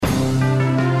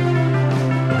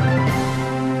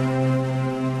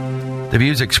The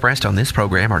views expressed on this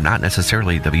program are not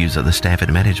necessarily the views of the staff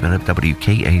and management of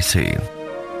WKAC.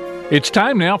 It's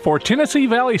time now for Tennessee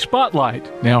Valley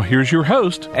Spotlight. Now here's your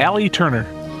host, Allie Turner.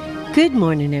 Good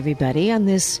morning, everybody, on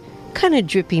this kind of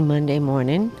drippy Monday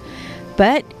morning.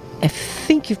 But I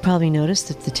think you've probably noticed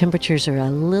that the temperatures are a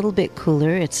little bit cooler.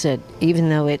 It's even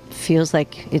though it feels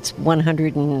like it's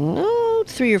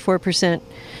 103 or 4%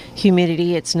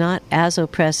 humidity, it's not as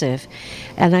oppressive.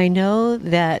 And I know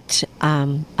that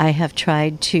I have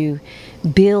tried to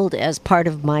build as part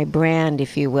of my brand,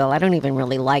 if you will. I don't even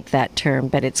really like that term,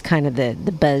 but it's kind of the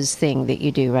buzz thing that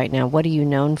you do right now. What are you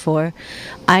known for?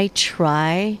 I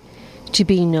try to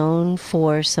be known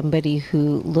for somebody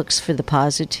who looks for the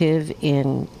positive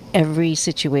in every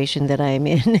situation that I'm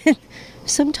in.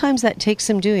 Sometimes that takes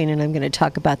some doing, and I'm going to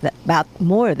talk about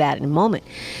more of that in a moment.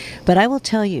 But I will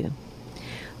tell you,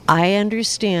 I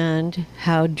understand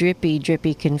how drippy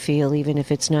can feel even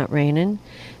if it's not raining,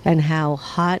 and how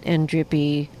hot and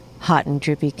drippy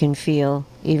can feel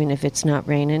even if it's not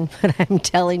raining. But I'm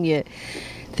telling you,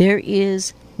 there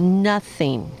is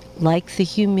nothing like the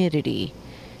humidity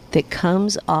that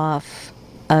comes off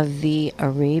of the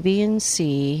Arabian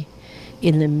Sea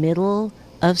in the middle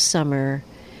of summer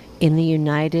in the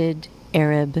United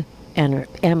Arab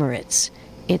Emirates.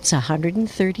 It's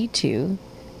 132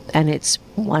 and it's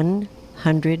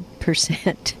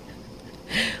 100%.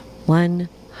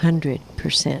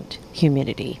 100%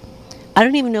 humidity. I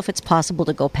don't even know if it's possible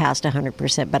to go past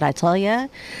 100%, but I tell you,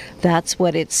 that's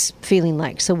what it's feeling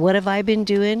like. So what have I been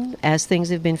doing as things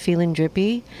have been feeling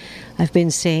drippy? I've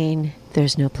been saying,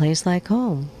 there's no place like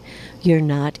home. You're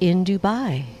not in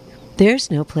Dubai.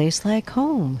 There's no place like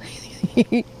home.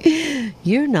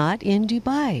 You're not in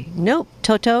Dubai. Nope,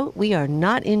 Toto, we are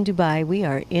not in Dubai. We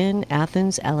are in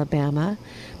Athens, Alabama,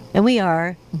 and we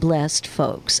are blessed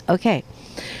folks. Okay,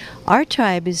 our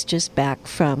tribe is just back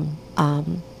from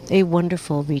a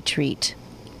wonderful retreat.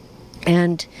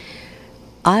 And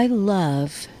I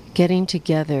love getting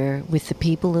together with the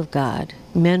people of God,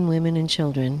 men, women, and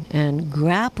children, and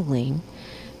grappling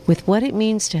with what it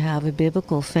means to have a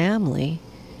biblical family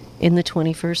in the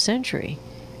 21st century.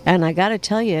 And I got to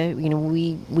tell you,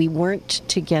 we weren't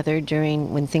together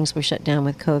when things were shut down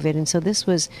with COVID. And so this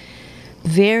was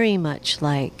very much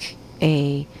like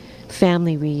a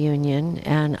family reunion,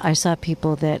 and I saw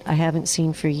people that I haven't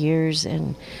seen for years,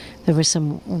 and there were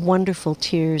some wonderful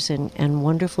tears and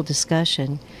wonderful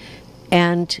discussion.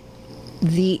 And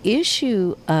the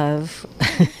issue of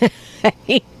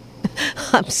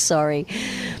I'm sorry,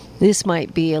 this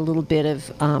might be a little bit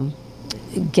of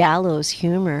gallows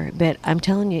humor, but I'm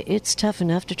telling you, it's tough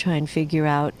enough to try and figure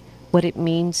out what it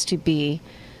means to be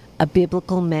a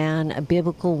biblical man, a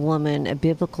biblical woman, a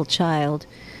biblical child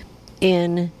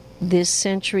in this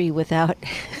century without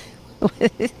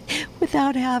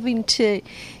having to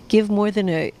give more than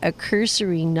a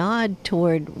cursory nod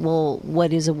toward, well,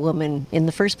 what is a woman in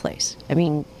the first place? I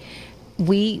mean,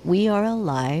 we are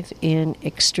alive in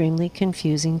extremely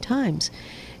confusing times.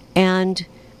 And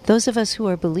those of us who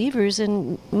are believers,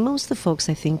 and most of the folks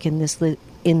I think in this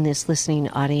listening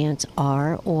audience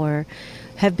are or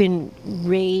have been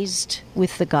raised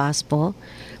with the gospel,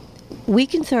 we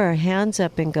can throw our hands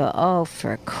up and go, oh,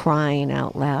 for crying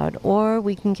out loud, or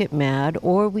we can get mad,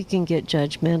 or we can get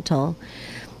judgmental.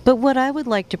 But what I would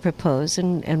like to propose,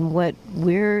 and what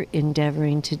we're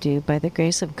endeavoring to do by the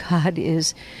grace of God,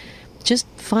 is just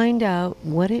find out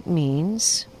what it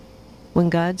means when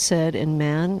God said, "And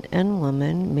man and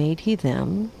woman made he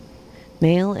them,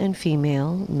 male and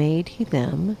female made he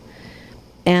them,"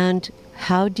 and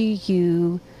how do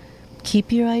you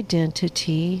keep your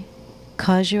identity,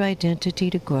 cause your identity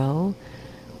to grow,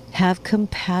 have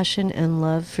compassion and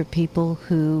love for people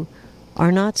who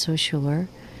are not so sure,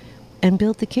 and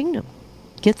build the kingdom,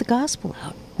 get the gospel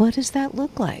out. What does that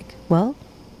look like? Well,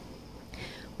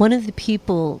 one of the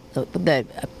people,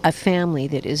 a family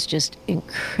that is just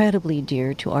incredibly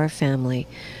dear to our family,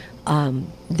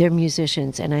 they're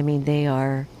musicians, and I mean, they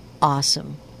are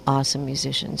awesome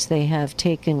musicians. They have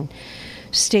taken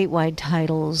statewide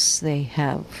titles. They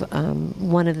have,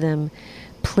 one of them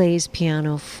plays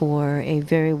piano for a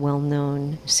very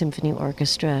well-known symphony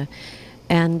orchestra,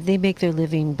 and they make their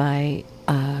living by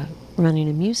running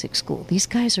a music school. These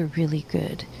guys are really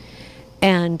good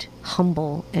and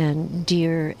humble and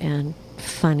dear and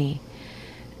funny.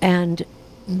 And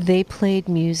they played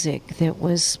music that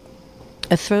was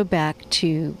a throwback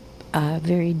to a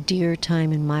very dear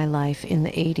time in my life in the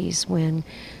 80s when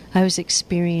I was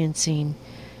experiencing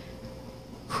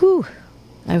the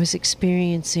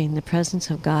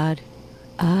presence of God.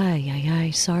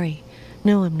 Sorry.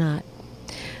 No, I'm not.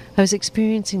 I I was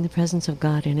experiencing the presence of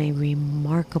God in a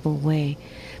remarkable way.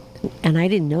 And I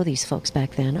didn't know these folks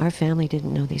back then. Our family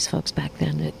didn't know these folks back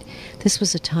then. This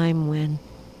was a time when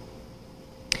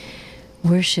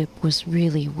worship was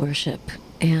really worship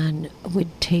and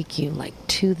would take you like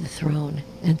to the throne.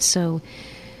 And so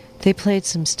they played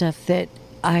some stuff that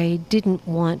I didn't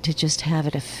want to just have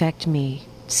it affect me,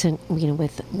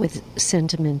 with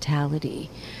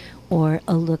sentimentality or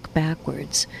a look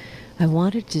backwards. I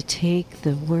wanted to take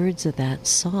the words of that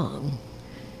song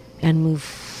and move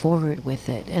forward with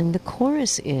it. And the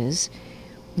chorus is,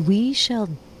 "We shall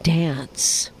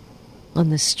dance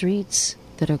on the streets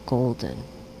that are golden,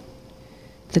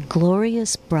 the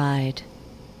glorious bride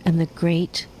and the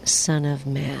great Son of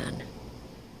Man."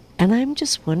 And I'm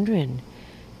just wondering,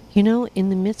 in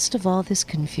the midst of all this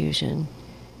confusion,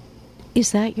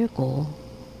 is that your goal?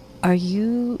 Are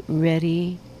you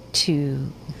ready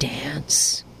to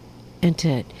dance and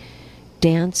to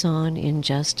dance on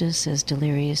injustice, as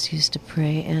Delirious used to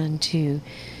pray, and to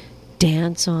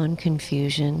dance on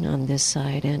confusion on this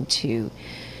side, and to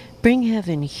bring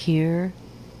heaven here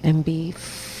and be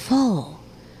full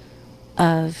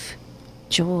of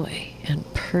joy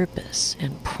and purpose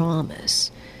and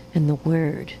promise and the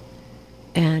Word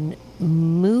and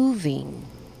moving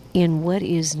in what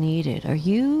is needed? Are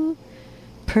you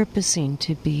purposing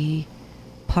to be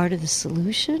part of the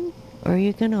solution, or are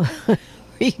you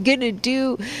gonna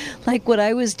do like what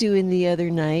I was doing the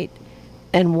other night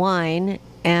and whine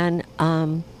and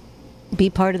be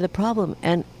part of the problem?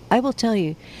 And I will tell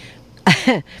you,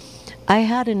 I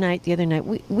had a night the other night.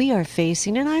 We are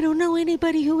facing, and I don't know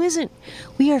anybody who isn't,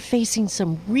 we are facing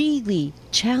some really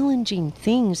challenging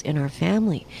things in our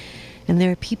family. And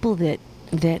there are people that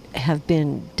have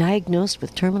been diagnosed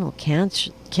with terminal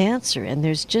cancer, and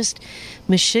there's just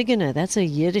mashigana, that's a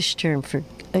Yiddish term for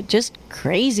just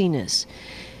craziness.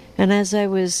 And as I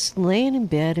was laying in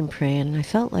bed and praying, and I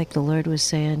felt like the Lord was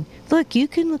saying, look, you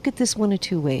can look at this one of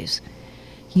two ways.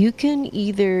 You can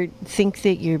either think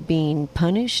that you're being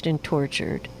punished and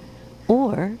tortured,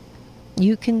 or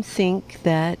you can think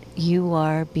that you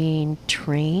are being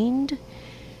trained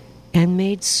and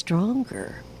made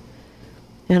stronger.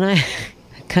 And I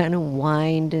kind of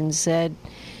whined and said,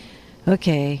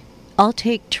 okay, I'll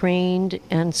take trained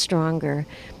and stronger.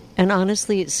 And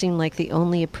honestly, it seemed like the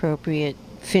only appropriate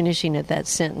finishing of that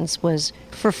sentence was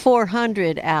for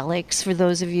 400, Alex. For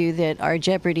those of you that are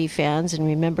Jeopardy fans and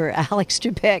remember Alex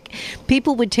Trebek,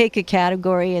 people would take a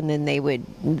category and then they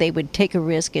would take a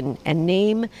risk and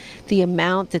name the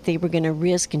amount that they were going to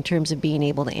risk in terms of being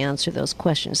able to answer those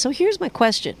questions. So here's my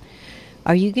question.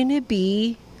 Are you going to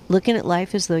be looking at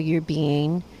life as though you're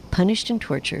being punished and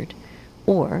tortured,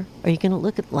 or are you going to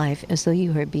look at life as though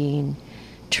you are being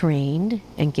trained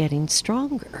and getting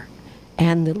stronger?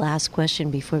 And the last question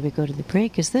before we go to the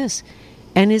break is this: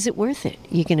 and is it worth it?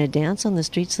 You going to dance on the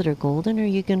streets that are golden, or are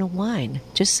you going to whine?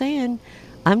 Just saying,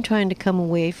 I'm trying to come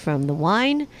away from the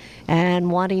wine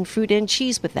and wanting fruit and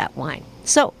cheese with that wine.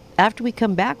 So after we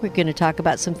come back, we're going to talk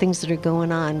about some things that are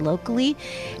going on locally.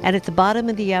 And at the bottom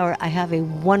of the hour, I have a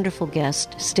wonderful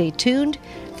guest. Stay tuned.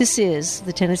 This is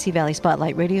the Tennessee Valley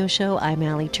Spotlight Radio Show. I'm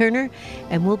Allie Turner,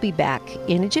 and we'll be back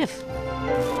in a jiff.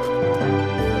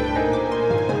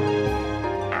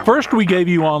 First, we gave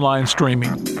you online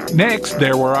streaming. Next,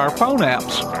 there were our phone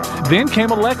apps. Then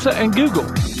came Alexa and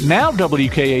Google. Now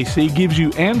WKAC gives you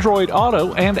Android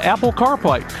Auto and Apple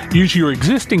CarPlay. Use your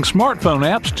existing smartphone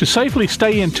apps to safely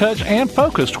stay in touch and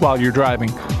focused while you're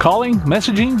driving. Calling,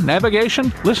 messaging,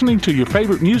 navigation, listening to your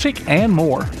favorite music, and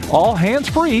more. All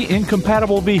hands-free in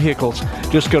compatible vehicles.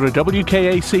 Just go to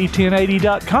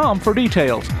WKAC1080.com for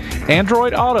details.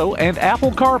 Android Auto and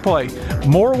Apple CarPlay.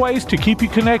 More ways to keep you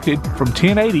connected from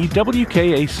 1080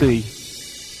 WKAC.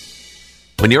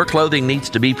 When your clothing needs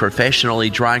to be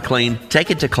professionally dry cleaned, take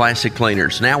it to Classic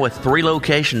Cleaners, now with 3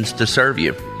 locations to serve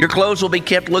you. Your clothes will be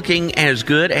kept looking as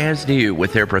good as new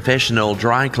with their professional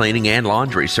dry cleaning and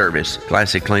laundry service.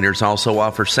 Classic Cleaners also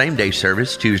offers same-day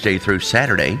service Tuesday through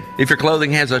Saturday. If your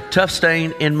clothing has a tough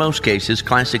stain, in most cases,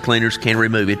 Classic Cleaners can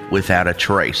remove it without a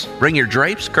trace. Bring your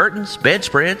drapes, curtains,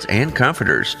 bedspreads, and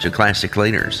comforters to Classic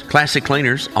Cleaners. Classic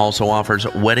Cleaners also offers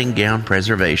wedding gown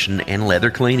preservation and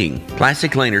leather cleaning.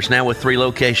 Classic Cleaners, now with 3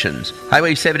 locations.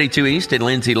 Highway 72 East and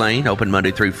Lindsay Lane, open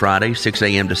Monday through Friday, 6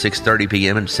 a.m. to 6:30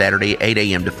 p.m. and Saturday, 8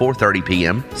 a.m. to 4:30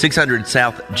 p.m. 600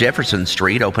 South Jefferson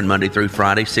Street, open Monday through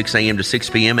Friday, 6 a.m. to 6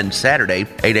 p.m. and Saturday,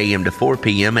 8 a.m. to 4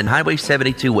 p.m. and Highway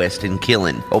 72 West in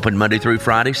Killen, open Monday through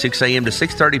Friday, 6 a.m. to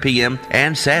 6:30 p.m.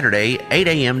 and Saturday, 8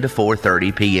 a.m. to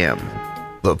 4:30 p.m.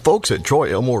 The folks at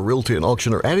Troy Elmore Realty and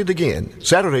Auction are at it again,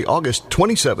 Saturday, August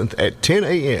 27th at 10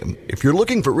 a.m. If you're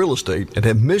looking for real estate and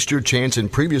have missed your chance in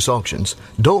previous auctions,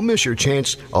 don't miss your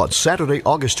chance on Saturday,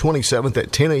 August 27th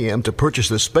at 10 a.m. to purchase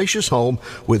this spacious home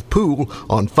with pool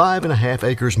on 5.5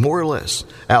 acres more or less,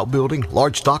 outbuilding,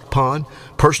 large stock pond,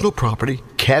 personal property,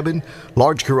 cabin,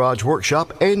 large garage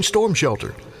workshop, and storm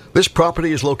shelter. This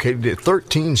property is located at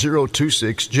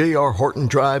 13026 J.R. Horton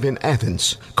Drive in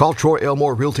Athens. Call Troy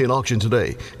Elmore Realty and Auction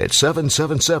today at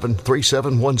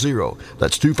 777-3710.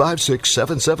 That's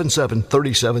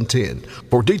 256-777-3710.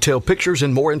 For detailed pictures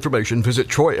and more information, visit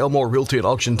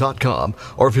TroyElmoreRealtyandAuction.com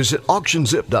or visit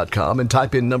AuctionZip.com and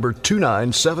type in number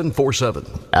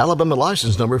 29747. Alabama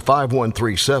license number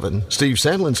 5137. Steve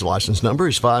Sandlin's license number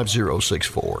is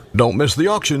 5064. Don't miss the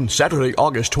auction, Saturday,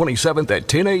 August 27th at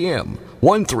 10 a.m.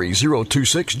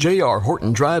 13026 J.R.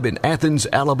 Horton Drive in Athens,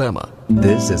 Alabama.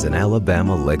 This is an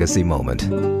Alabama legacy moment.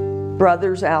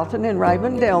 Brothers Alton and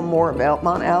Raven Delmore of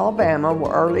Elkmont, Alabama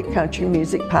were early country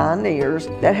music pioneers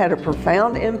that had a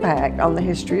profound impact on the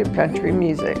history of country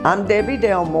music. I'm Debbie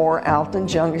Delmore,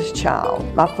 Alton's youngest child.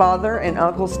 My father and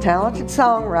uncle's talented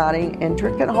songwriting,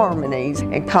 intricate harmonies,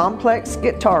 and complex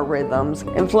guitar rhythms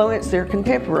influenced their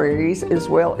contemporaries as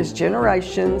well as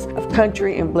generations of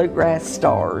country and bluegrass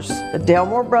stars. The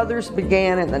Delmore brothers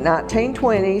began in the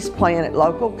 1920s playing at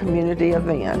local community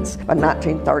events. By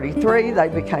 1933, they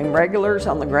became regulars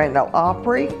on the Grand Ole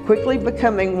Opry, quickly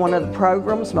becoming one of the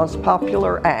program's most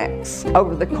popular acts.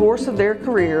 Over the course of their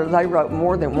career, they wrote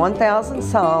more than 1,000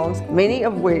 songs, many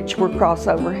of which were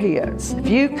crossover hits.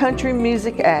 Few country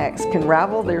music acts can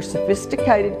rival their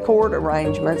sophisticated chord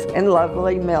arrangements and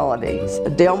lovely melodies. The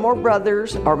Delmore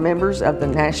brothers are members of the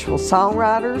Nashville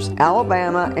Songwriters,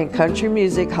 Alabama, and Country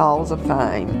Music Halls of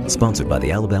Fame. Sponsored by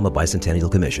the Alabama Bicentennial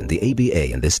Commission, the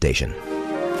ABA, and this station.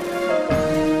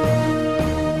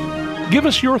 Give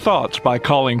us your thoughts by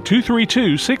calling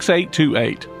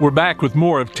 232-6828. We're back with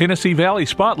more of Tennessee Valley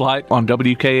Spotlight on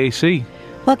WKAC.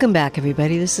 Welcome back,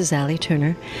 everybody. This is Allie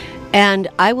Turner, and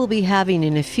I will be having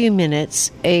in a few minutes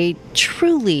a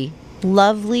truly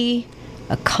lovely,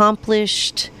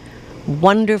 accomplished,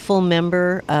 wonderful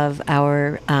member of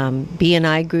our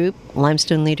B&I group,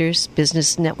 Limestone Leaders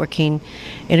Business Networking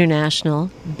International,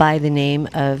 by the name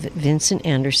of Vincent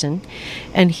Anderson.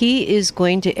 And he is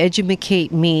going to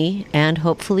educate me, and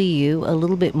hopefully you, a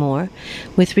little bit more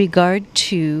with regard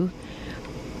to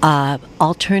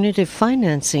alternative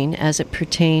financing as it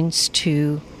pertains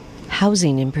to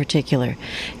housing in particular.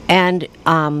 And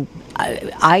I'm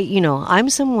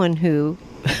someone who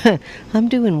I'm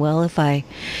doing well if I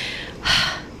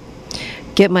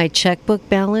get my checkbook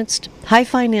balanced. High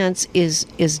finance is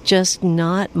just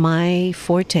not my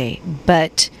forte,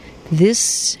 but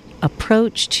this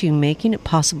approach to making it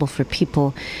possible for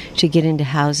people to get into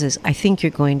houses, I think you're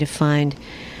going to find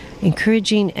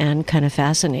encouraging and kind of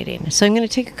fascinating. So I'm going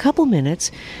to take a couple minutes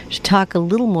to talk a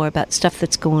little more about stuff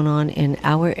that's going on in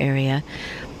our area.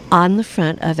 On the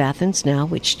front of Athens Now,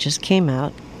 which just came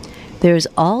out, there's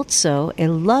also a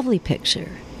lovely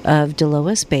picture of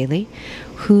Delois Bailey,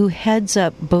 who heads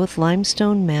up both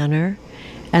Limestone Manor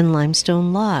and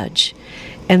Limestone Lodge.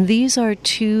 And these are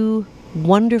two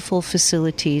wonderful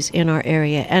facilities in our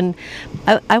area. And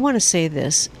I want to say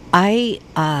this.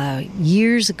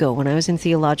 Years ago when I was in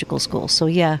theological school, so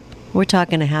yeah, we're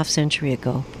talking a half century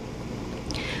ago,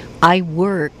 I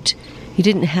worked, you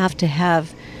didn't have to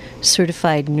have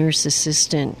certified nurse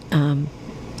assistant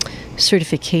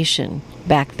certification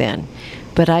back then,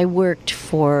 but I worked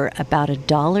for about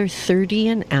 $1.30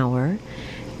 an hour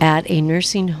at a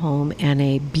nursing home and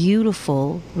a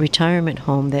beautiful retirement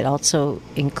home that also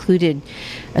included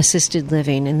assisted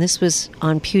living. And this was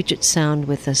on Puget Sound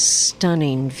with a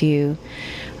stunning view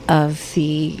of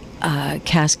the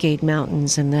Cascade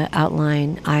Mountains and the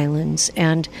outlying islands.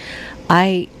 And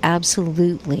I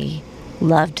absolutely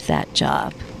loved that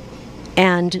job.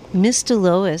 And Miss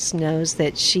Delois knows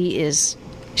that she is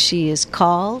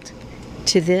called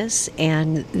to this,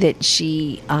 and that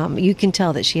she, you can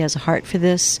tell that she has a heart for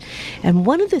this. And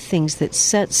one of the things that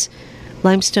sets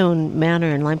Limestone Manor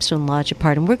and Limestone Lodge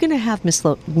apart, and we're going to have Miss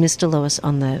Delois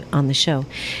on the show,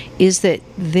 is that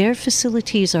their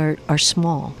facilities are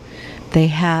small. They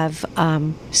have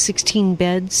 16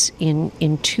 beds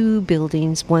in two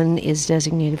buildings. One is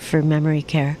designated for memory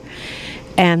care.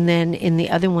 And then in the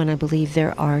other one, I believe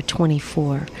there are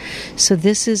 24. So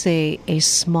this is a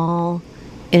small,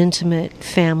 intimate,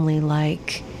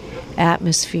 family-like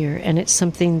atmosphere. And it's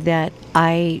something that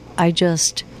I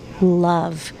just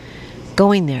love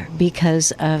going there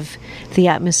because of the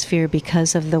atmosphere,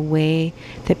 because of the way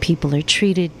that people are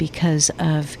treated, because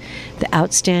of the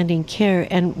outstanding care.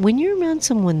 And when you're around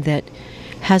someone that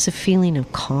has a feeling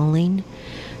of calling,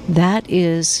 that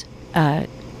is,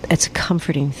 it's a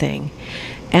comforting thing.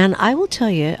 And I will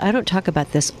tell you, I don't talk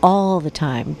about this all the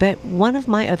time, but one of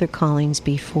my other callings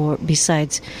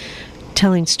besides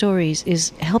telling stories is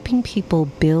helping people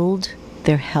build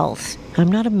their health.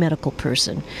 I'm not a medical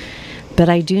person, but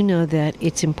I do know that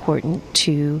it's important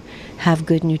to have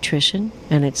good nutrition,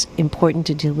 and it's important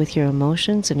to deal with your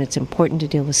emotions, and it's important to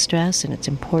deal with stress, and it's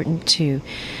important to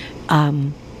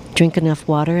drink enough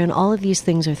water, and all of these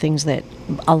things are things that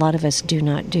a lot of us do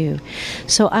not do.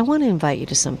 So I want to invite you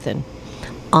to something.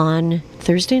 On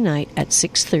Thursday night at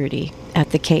 6:30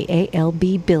 at the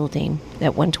KALB building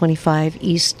at 125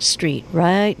 East Street,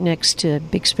 right next to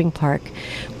Big Spring Park,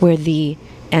 where the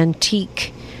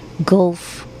antique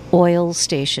Gulf oil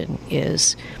station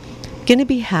is. Going to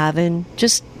be having,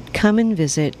 just come and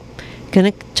visit,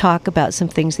 going to talk about some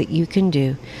things that you can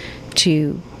do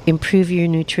to improve your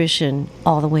nutrition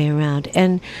all the way around.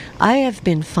 And I have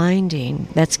been finding,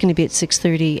 that's going to be at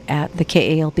 6:30 at the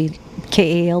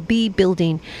KALB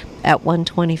building at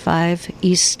 125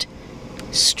 East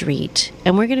Street.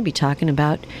 And we're going to be talking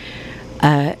about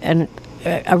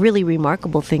a really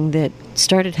remarkable thing that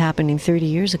started happening 30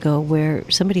 years ago, where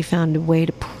somebody found a way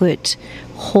to put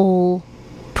whole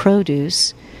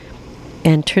produce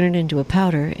and turn it into a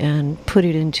powder and put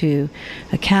it into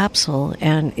a capsule,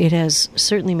 and it has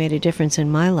certainly made a difference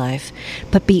in my life.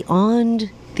 But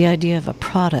beyond the idea of a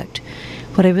product,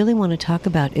 what I really want to talk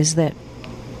about is that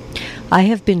I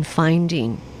have been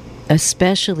finding,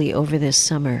 especially over this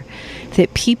summer,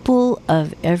 that people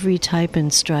of every type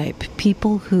and stripe,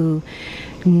 people who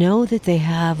know that they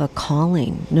have a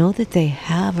calling, know that they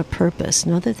have a purpose,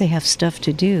 know that they have stuff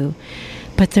to do,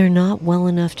 but they're not well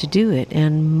enough to do it.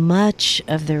 And much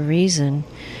of the reason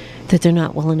that they're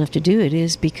not well enough to do it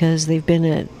is because they've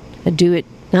been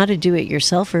not a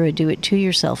do-it-yourselfer, a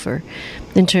do-it-to-yourselfer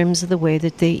in terms of the way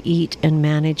that they eat and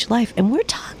manage life. And we're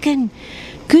talking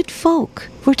good folk.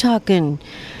 We're talking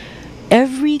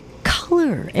every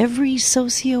color, every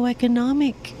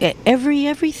socioeconomic,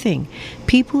 everything.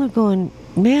 People are going,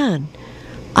 man,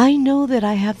 I know that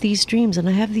I have these dreams and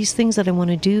I have these things that I want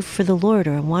to do for the Lord,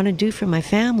 or I want to do for my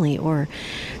family, or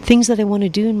things that I want to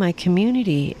do in my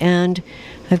community. And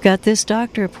I've got this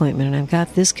doctor appointment, and I've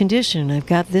got this condition, and I've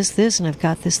got this, and I've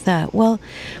got this, that. Well,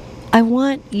 I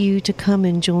want you to come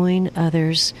and join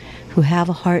others who have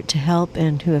a heart to help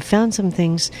and who have found some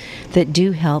things that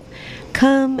do help.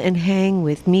 Come and hang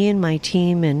with me and my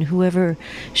team and whoever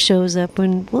shows up,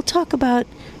 and we'll talk about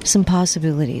some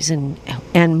possibilities,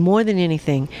 and more than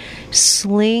anything,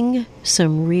 sling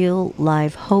some real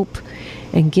live hope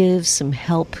and give some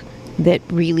help that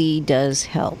really does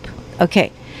help.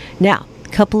 Okay, now, a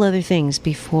couple other things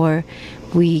before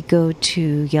we go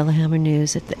to Yellowhammer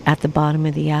News at the bottom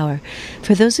of the hour.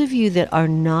 For those of you that are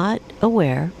not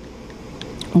aware,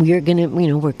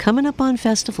 we're coming up on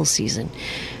festival season,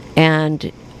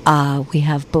 and we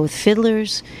have both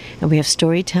fiddlers and we have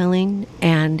storytelling,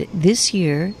 and this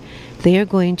year they are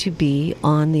going to be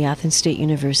on the Athens State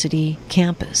University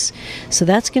campus. So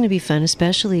that's going to be fun,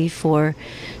 especially for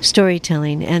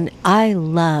storytelling. And I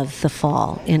love the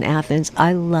fall in Athens.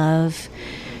 I love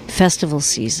festival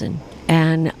season.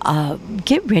 And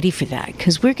get ready for that,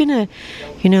 because we're going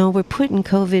to, we're putting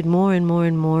COVID more and more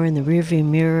and more in the rearview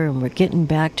mirror, and we're getting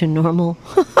back to normal,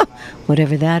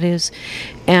 whatever that is.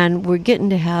 And we're getting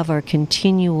to have our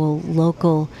continual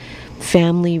local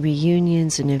family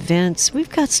reunions and events. We've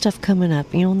got stuff coming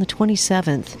up. On the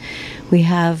 27th, we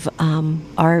have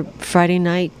our Friday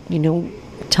night,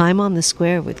 time on the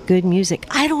square with good music.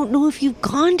 I don't know if you've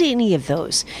gone to any of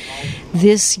those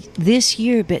this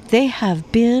year, but they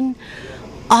have been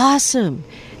awesome.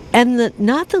 And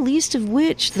not the least of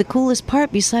which, the coolest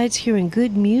part, besides hearing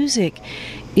good music,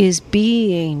 is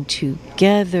being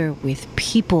together with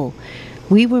people.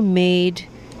 We were made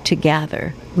to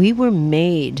gather. We were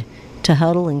made to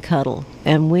huddle and cuddle.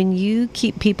 And when you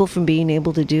keep people from being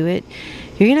able to do it,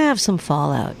 you're going to have some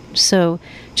fallout. So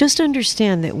just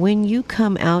understand that when you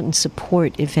come out and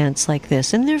support events like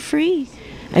this, and they're free.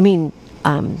 I mean,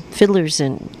 fiddlers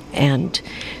and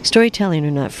storytelling are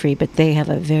not free, but they have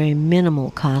a very minimal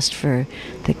cost for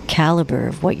the caliber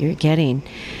of what you're getting.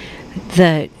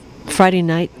 The Friday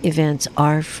night events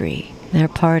are free. They're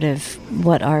part of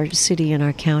what our city and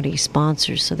our county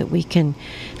sponsors so that we can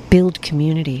build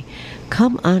community.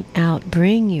 Come on out,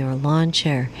 bring your lawn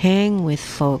chair, hang with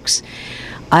folks.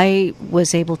 I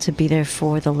was able to be there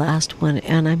for the last one,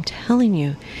 and I'm telling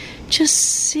you, just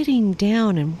sitting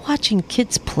down and watching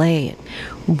kids play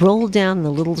and roll down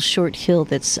the little short hill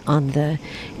that's on the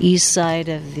east side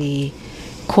of the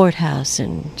courthouse,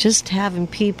 and just having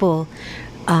people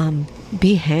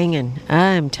be hanging.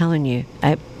 I'm telling you,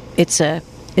 it's a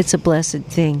blessed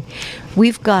thing.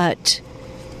 We've got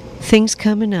things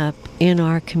coming up in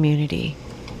our community,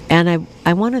 and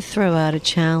I want to throw out a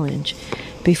challenge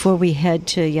before we head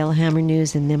to Yellowhammer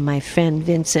News. And then my friend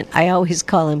Vincent, I always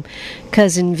call him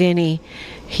Cousin Vinny.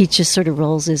 He just sort of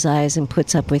rolls his eyes and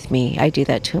puts up with me. I do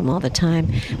that to him all the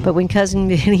time. But when Cousin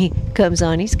Vinny comes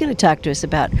on, he's going to talk to us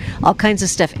about all kinds of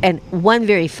stuff. And one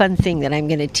very fun thing that I'm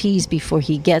going to tease before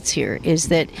he gets here is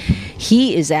that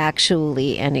he is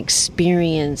actually an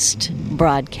experienced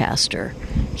broadcaster.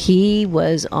 He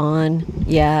was on,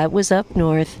 it was up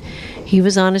north. He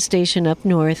was on a station up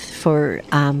north for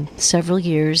several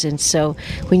years, and so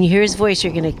when you hear his voice,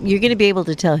 you're gonna be able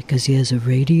to tell, because he has a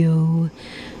radio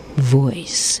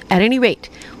voice. At any rate,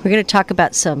 we're going to talk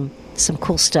about some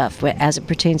cool stuff as it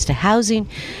pertains to housing,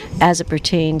 as it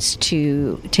pertains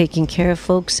to taking care of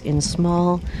folks in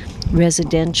small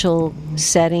residential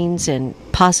settings and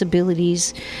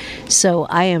possibilities. So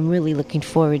I am really looking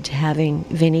forward to having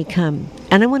Vinny come.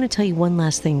 And I want to tell you one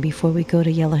last thing before we go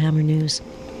to Yellowhammer News.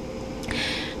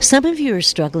 Some of you are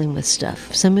struggling with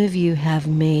stuff. Some of you have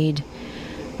made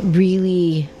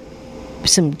really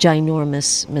some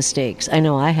ginormous mistakes. I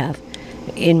know I have.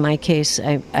 In my case,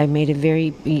 I made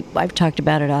I've talked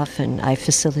about it often. I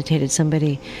facilitated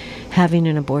somebody having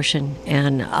an abortion.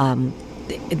 And,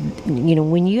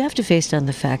 when you have to face down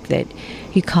the fact that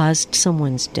you caused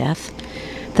someone's death,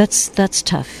 that's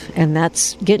tough. And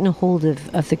that's getting a hold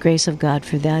of the grace of God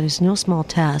for that is no small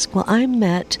task. Well, I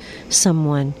met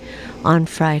someone on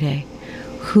Friday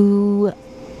who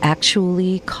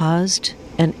actually caused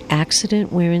an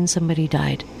accident wherein somebody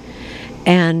died.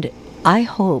 And I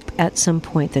hope at some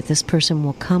point that this person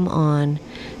will come on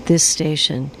this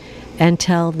station and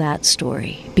tell that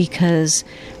story, because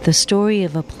the story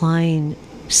of applying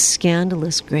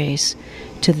scandalous grace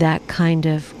to that kind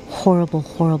of horrible,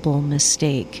 horrible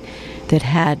mistake that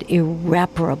had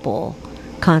irreparable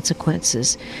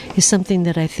consequences is something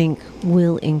that I think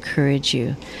will encourage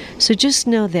you. So just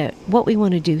know that what we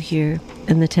want to do here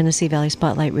in the Tennessee Valley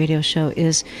Spotlight Radio Show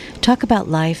is talk about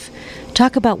life,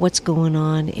 talk about what's going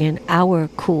on in our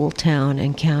cool town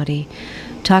and county,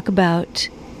 talk about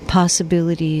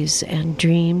possibilities and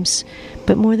dreams,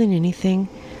 but more than anything,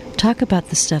 talk about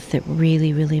the stuff that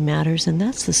really, really matters, and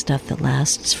that's the stuff that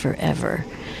lasts forever.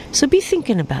 So be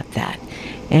thinking about that.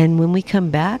 And when we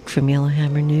come back from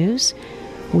Yellowhammer News,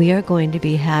 we are going to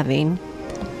be having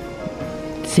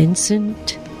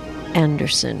Vincent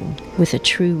Anderson with a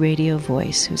true radio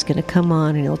voice, who's going to come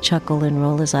on and he'll chuckle and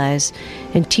roll his eyes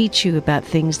and teach you about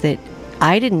things that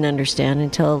I didn't understand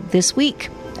until this week.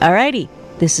 Alrighty,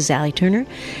 this is Allie Turner.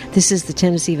 This is the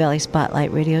Tennessee Valley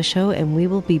Spotlight Radio Show, and we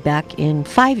will be back in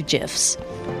 5 GIFs.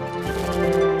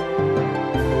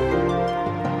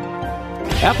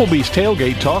 Applebee's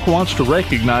Tailgate Talk wants to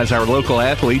recognize our local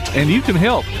athletes, and you can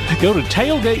help. Go to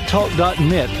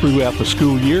tailgatetalk.net throughout the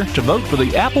school year to vote for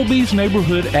the Applebee's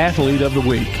Neighborhood Athlete of the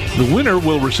Week. The winner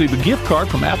will receive a gift card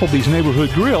from Applebee's Neighborhood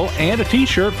Grill and a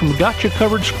t-shirt from Gotcha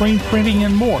Covered Screen Printing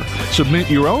and more. Submit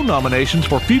your own nominations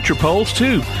for future polls,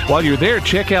 too. While you're there,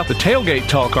 check out the Tailgate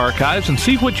Talk archives and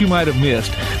see what you might have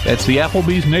missed. That's the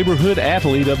Applebee's Neighborhood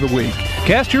Athlete of the Week.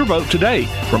 Cast your vote today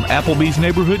from Applebee's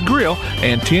Neighborhood Grill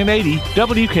and 1080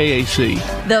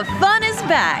 WKAC. The fun is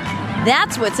back.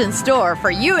 That's what's in store for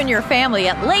you and your family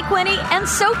at Lake Winnie and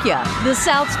Sokia, the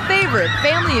South's favorite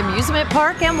family amusement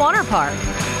park and water park,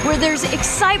 where there's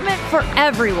excitement for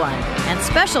everyone and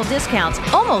special discounts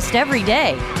almost every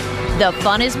day. The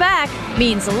fun is back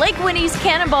means Lake Winnie's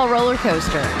Cannonball Roller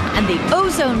Coaster and the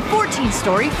Ozone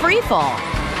 14-story free fall.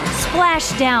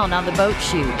 Splash down on the boat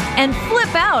chute and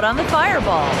flip out on the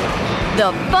fireball.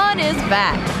 The fun is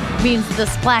back means the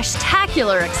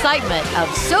splash-tacular excitement of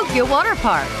Sokia Water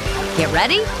Park. Get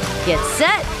ready, get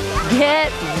set,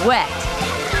 get wet.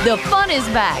 The fun is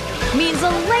back means a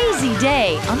lazy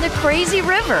day on the crazy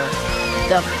river.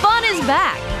 The fun is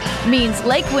back means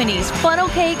Lake Winnie's funnel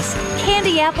cakes,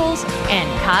 candy apples,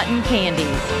 and cotton candies,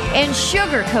 and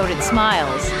sugar-coated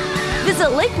smiles. Visit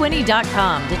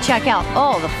LakeWinnie.com to check out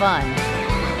all the fun.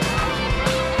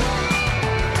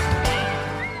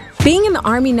 Being in the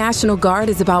Army National Guard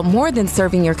is about more than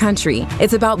serving your country.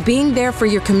 It's about being there for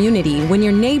your community when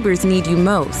your neighbors need you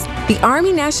most. The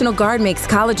Army National Guard makes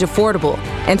college affordable,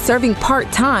 and serving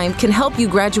part-time can help you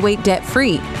graduate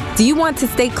debt-free. Do you want to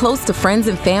stay close to friends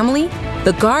and family?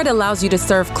 The Guard allows you to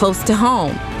serve close to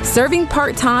home. Serving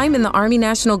part-time in the Army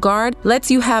National Guard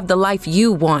lets you have the life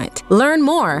you want. Learn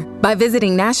more by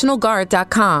visiting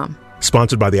NationalGuard.com.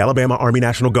 Sponsored by the Alabama Army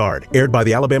National Guard. Aired by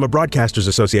the Alabama Broadcasters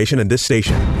Association and this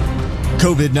station.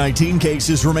 COVID-19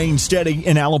 cases remain steady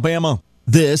in Alabama.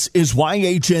 This is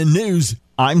YHN News.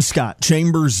 I'm Scott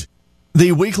Chambers.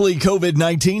 The weekly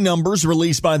COVID-19 numbers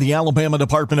released by the Alabama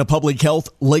Department of Public Health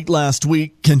late last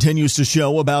week continues to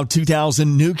show about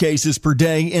 2,000 new cases per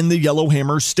day in the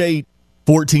Yellowhammer State.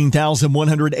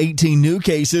 14,118 new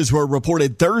cases were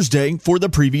reported Thursday for the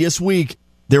previous week.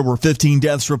 There were 15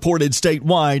 deaths reported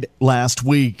statewide last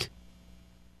week.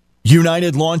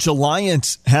 United Launch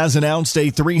Alliance has announced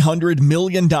a $300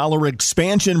 million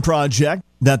expansion project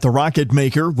that the rocket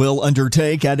maker will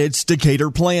undertake at its Decatur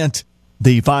plant.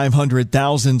 The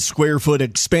 500,000 square foot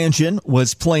expansion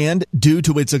was planned due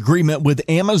to its agreement with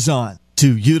Amazon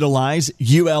to utilize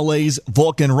ULA's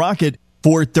Vulcan rocket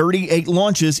for 38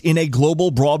 launches in a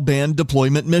global broadband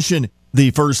deployment mission. The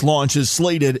first launch is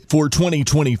slated for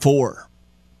 2024.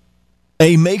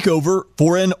 A makeover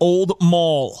for an old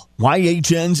mall.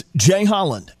 YHN's Jay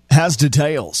Holland has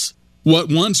details.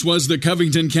 What once was the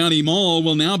Covington County Mall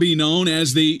will now be known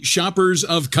as the Shoppers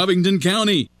of Covington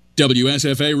County.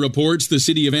 WSFA reports the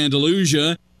city of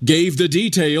Andalusia gave the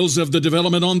details of the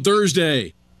development on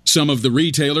Thursday. Some of the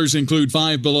retailers include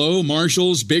Five Below,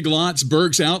 Marshalls, Big Lots,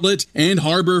 Burke's Outlet, and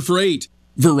Harbor Freight.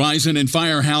 Verizon and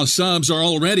Firehouse subs are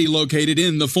already located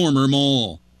in the former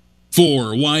mall.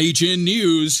 For YHN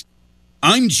News,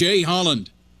 I'm Jay Holland.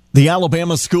 The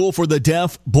Alabama School for the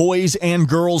Deaf boys and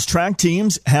girls track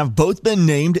teams have both been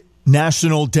named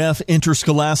National Deaf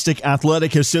Interscholastic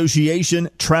Athletic Association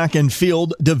Track and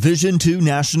Field Division II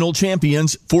National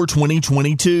Champions for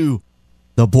 2022.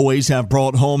 The boys have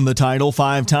brought home the title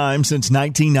 5 times since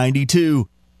 1992.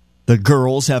 The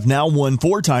girls have now won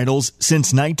 4 titles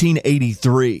since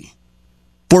 1983.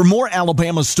 For more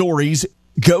Alabama stories,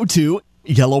 go to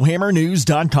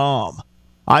YellowhammerNews.com.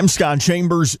 I'm Scott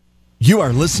Chambers. You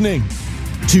are listening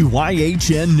to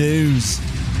YHN News.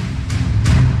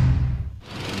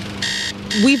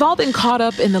 We've all been caught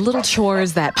up in the little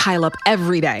chores that pile up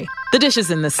every day. The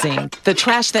dishes in the sink, the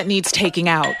trash that needs taking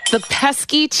out, the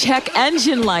pesky check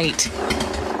engine light.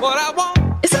 What I want.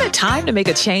 Isn't it time to make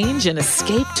a change and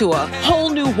escape to a whole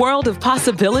new world of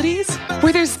possibilities?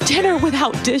 Where there's dinner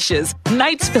without dishes,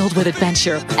 nights filled with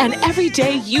adventure, and every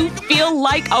day you feel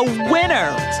like a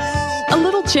winner. A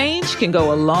little change can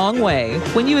go a long way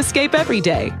when you escape every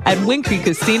day at Wind Creek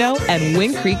Casino and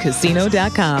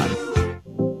WindCreekCasino.com.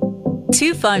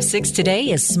 256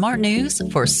 Today is smart news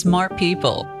for smart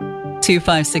people.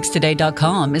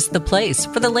 256today.com is the place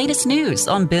for the latest news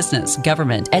on business,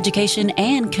 government, education,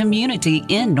 and community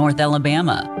in North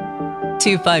Alabama.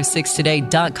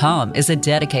 256today.com is a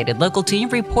dedicated local team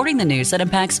reporting the news that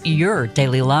impacts your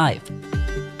daily life.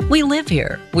 We live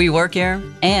here, we work here,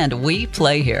 and we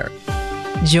play here.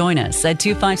 Join us at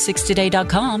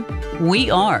 256today.com. We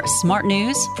are smart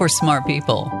news for smart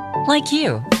people like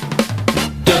you.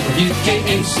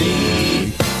 WKAC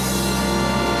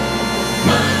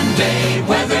Monday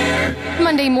weather.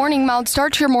 Monday morning, mild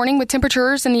start to your morning with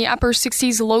temperatures in the upper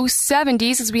 60s, low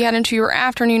 70s as we head into your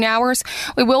afternoon hours.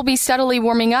 We will be steadily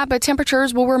warming up, but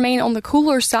temperatures will remain on the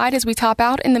cooler side as we top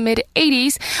out in the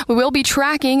mid-80s. We will be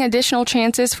tracking additional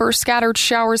chances for scattered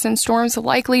showers and storms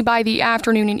likely by the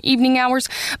afternoon and evening hours,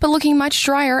 but looking much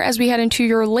drier as we head into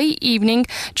your late evening.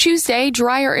 Tuesday,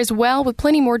 drier as well with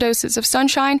plenty more doses of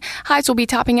sunshine. Highs will be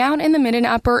topping out in the mid and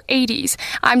upper 80s.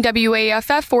 I'm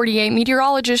WAFF 48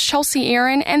 meteorologist Chelsea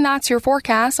Aaron, and that's your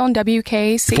forecast on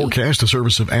WKAC. Forecast, a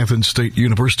service of Athens State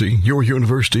University, your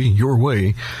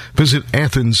way. Visit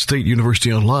Athens State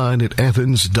University online at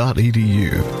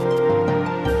athens.edu.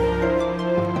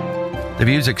 The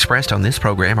views expressed on this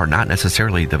program are not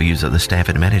necessarily the views of the staff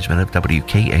and management of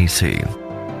WKAC.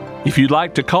 If you'd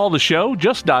like to call the show,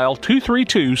 just dial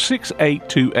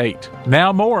 232-6828.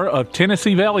 Now more of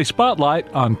Tennessee Valley Spotlight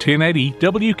on 1080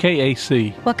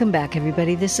 WKAC. Welcome back,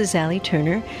 everybody. This is Allie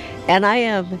Turner, and I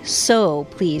am so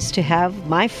pleased to have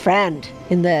my friend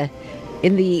in the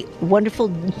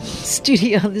wonderful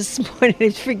studio this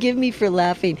morning. Forgive me for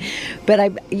laughing, but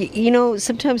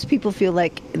sometimes people feel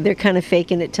like they're kind of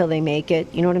faking it till they make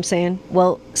it. You know what I'm saying?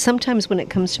 Well, sometimes when it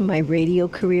comes to my radio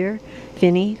career,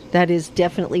 Vinny, that is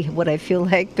definitely what I feel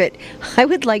like. But I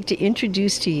would like to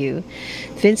introduce to you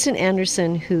Vincent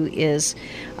Anderson, who is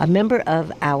a member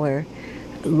of our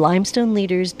Limestone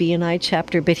Leaders B&I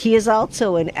chapter, but he is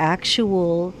also an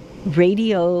actual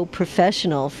radio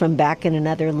professional from back in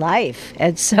another life.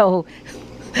 And so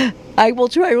I will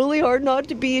try really hard not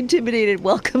to be intimidated.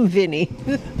 Welcome, Vinny.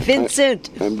 Vincent.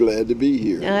 I'm glad to be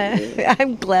here.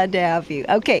 I'm glad to have you.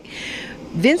 Okay.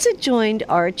 Vincent joined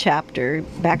our chapter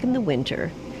back in the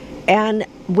winter. And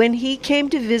when he came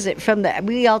to visit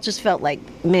we all just felt like,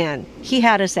 man, he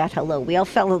had us at hello. We all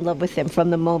fell in love with him from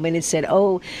the moment and said,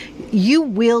 oh, you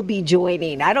will be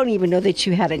joining. I don't even know that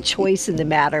you had a choice in the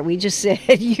matter. We just said,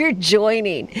 you're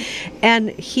joining. And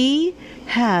he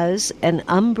has an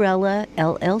umbrella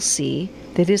LLC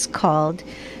that is called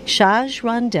Shaj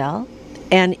Rondell,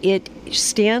 and it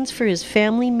stands for his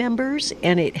family members,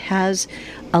 and it has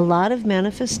a lot of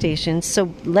manifestations.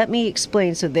 So let me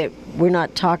explain so that we're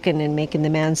not talking and making the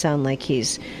man sound like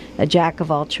he's a jack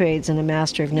of all trades and a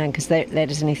master of none, because that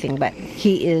is anything but.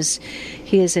 He is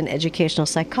an educational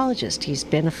psychologist. He's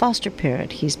been a foster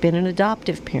parent. He's been an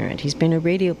adoptive parent. He's been a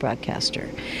radio broadcaster.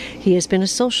 He has been a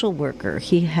social worker.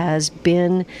 He has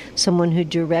been someone who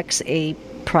directs a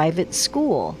private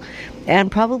school,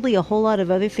 and probably a whole lot of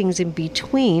other things in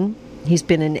between. He's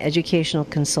been an educational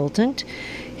consultant.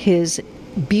 His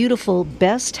beautiful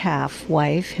best half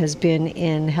wife has been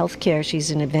in healthcare.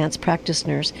 She's an advanced practice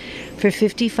nurse for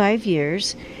 55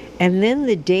 years. And then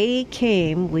the day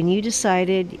came when you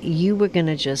decided you were going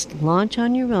to just launch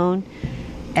on your own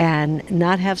and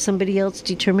not have somebody else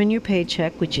determine your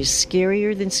paycheck, which is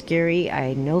scarier than scary,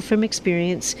 I know from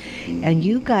experience. And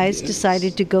you guys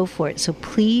decided to go for it. So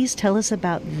please tell us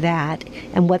about that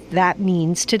and what that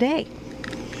means today.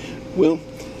 Well,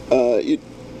 it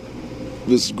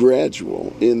was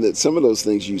gradual in that some of those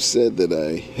things you said that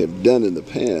I have done in the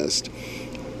past,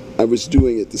 I was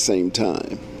doing at the same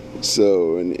time.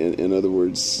 So, in other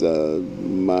words,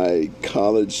 my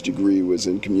college degree was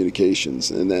in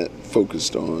communications, and that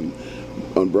focused on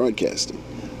broadcasting.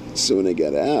 So when I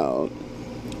got out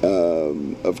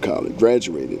of college,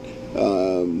 graduated,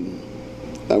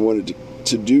 I wanted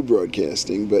to do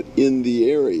broadcasting, but in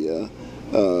the area,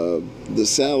 the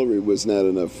salary was not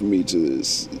enough for me to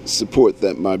support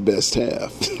my best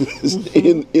half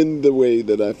in the way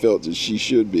that I felt that she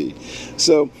should be.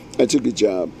 So I took a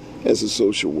job as a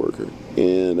social worker,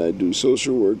 and I do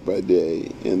social work by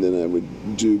day, and then I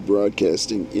would do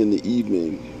broadcasting in the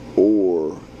evening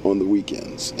or on the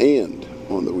weekends.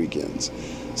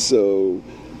 So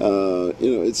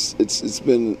it's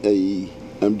been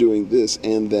I'm doing this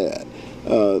and that.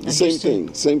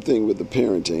 Same thing with the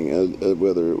parenting,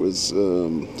 whether it was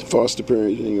foster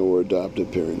parenting or adoptive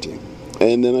parenting.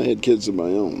 And then I had kids of my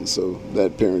own, so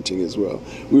that parenting as well.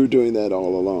 We were doing that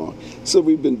all along. So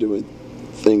we've been doing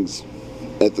things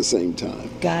at the same time.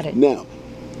 Got it. Now,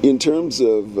 in terms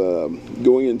of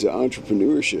going into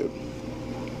entrepreneurship,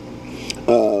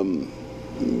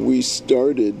 we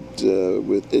started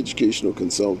with educational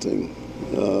consulting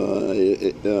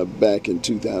back in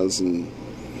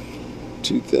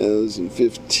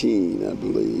 2015, I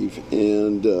believe,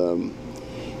 and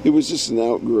it was just an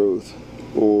outgrowth,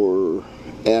 or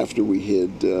after we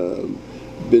had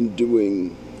been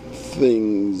doing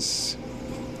things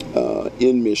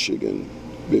in Michigan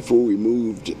before we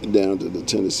moved down to the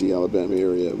Tennessee, Alabama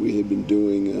area. We had been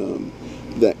doing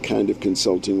that kind of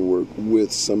consulting work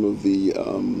with some of the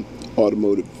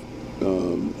automotive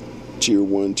Tier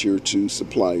 1, Tier 2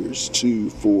 suppliers to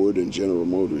Ford and General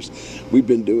Motors. We've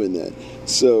been doing that.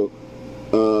 So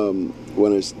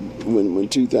when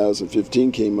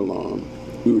 2015 came along,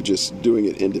 we were just doing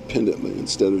it independently.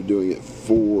 Instead of doing it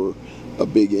for a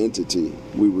big entity,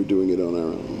 we were doing it on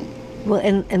our own. Well,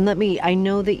 and I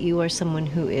know that you are someone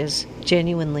who is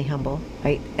genuinely humble,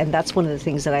 right? And that's one of the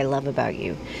things that I love about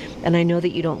you. And I know that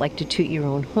you don't like to toot your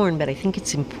own horn, but I think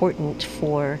it's important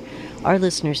for our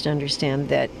listeners to understand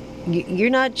that you're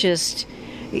not just,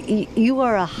 you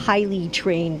are a highly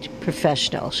trained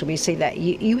professional. Shall we say that?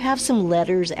 You have some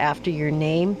letters after your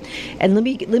name, and let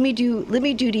me do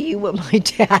to you what my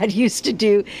dad used to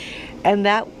do, and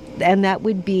that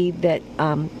would be that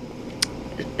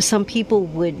some people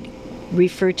would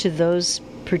refer to those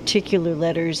particular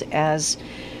letters as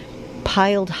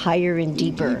piled higher and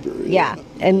deeper. Yeah.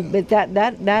 But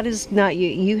that is not you.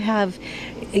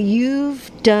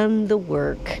 You've done the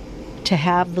work to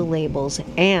have the labels,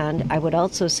 and I would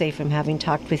also say, from having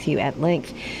talked with you at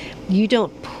length, you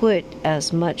don't put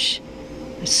as much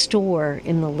store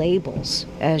in the labels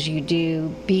as you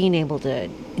do being able to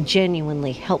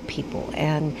genuinely help people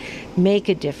and make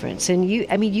a difference. And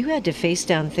you had to face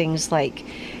down things like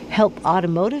help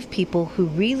automotive people who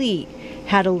really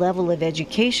had a level of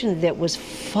education that was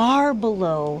far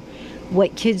below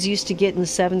what kids used to get in the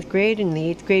 7th grade and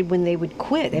the 8th grade when they would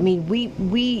quit. I mean,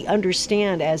 we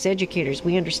understand as educators,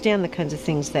 we understand the kinds of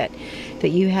things that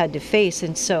you had to face.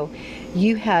 And so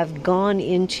you have gone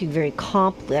into very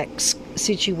complex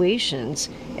situations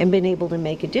and been able to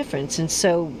make a difference. And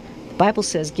so the Bible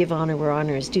says, give honor where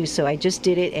honor is due. So I just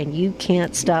did it, and you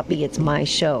can't stop me. It's my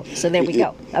show. So there we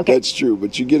go. Okay. That's true,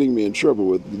 but you're getting me in trouble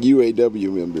with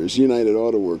UAW members, United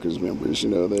Auto Workers members. You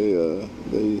know,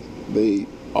 they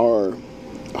are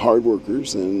hard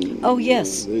workers, and oh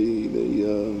yes,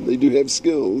 they do have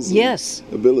skills. Yes,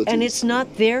 and abilities, and it's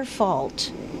not their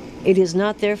fault. It is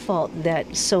not their fault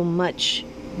that so much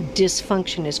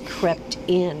dysfunction has crept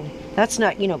in. That's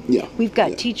not, we've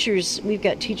got teachers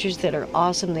that are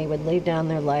awesome. They would lay down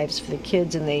their lives for the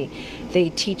kids, and they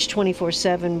teach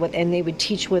 24/7, and they would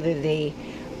teach whether they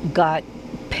got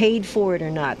paid for it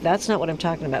or not. That's not what I'm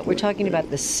talking about. We're talking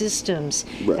about the systems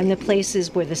and the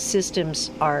places where the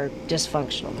systems are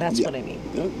dysfunctional. That's what I mean.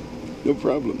 No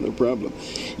problem.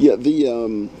 Yeah,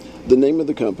 the name of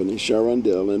the company,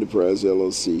 Sharondell Enterprise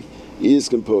LLC, is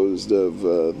composed of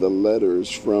the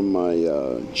letters from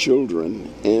my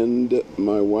children and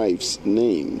my wife's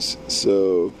names.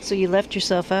 So you left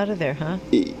yourself out of there, huh?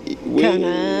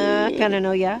 Kind of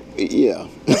know, yeah? Yeah.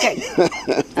 Okay.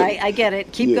 I get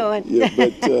it. Keep going. Yeah,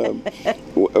 but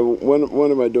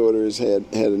one of my daughters had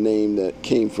a name that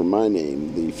came from my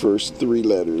name. The first 3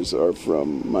 letters are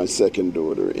from my second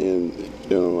daughter. And,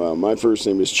 my first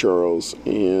name is Charles,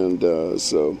 and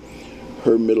so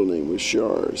her middle name was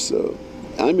Shar, so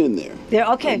I'm in there.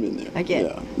 Okay. I'm in there. I get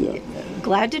it. Yeah.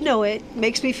 Glad to know it.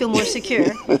 Makes me feel more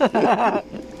secure.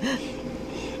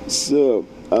 So.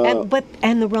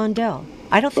 And the rondelle.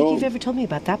 I don't think you've ever told me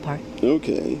about that part.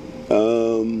 Okay.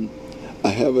 I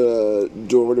have a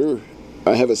daughter.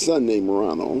 I have a son named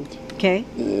Ronald. Okay.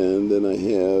 And then I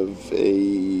have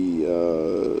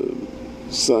a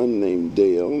son named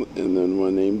Dale, and then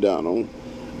one named Donald.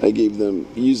 I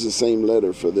used the same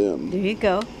letter for them. There you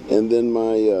go. And then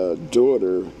my oldest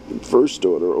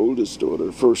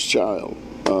daughter, first child,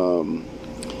 her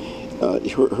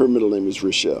middle name is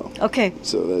Rochelle. Okay.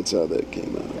 So that's how that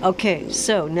came out. Okay,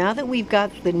 so now that we've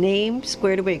got the name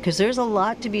squared away, because there's a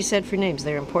lot to be said for names,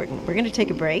 they're important. We're going to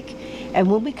take a break, and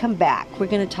when we come back, we're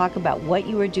going to talk about what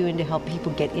you are doing to help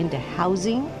people get into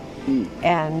housing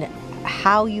and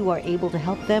how you are able to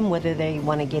help them, whether they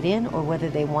want to get in or whether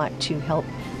they want to help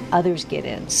others get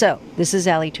in. So, this is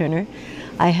Allie Turner.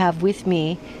 I have with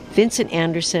me Vincent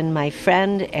Anderson, my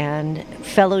friend and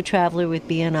fellow traveler with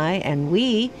BNI, and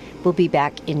we will be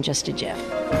back in just a jiff.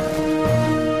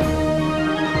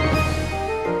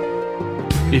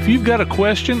 If you've got a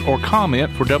question or comment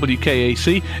for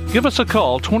WKAC, give us a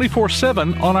call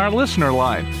 24/7 on our listener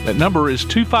line. That number is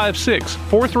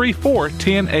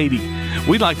 256-434-1080.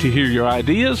 We'd like to hear your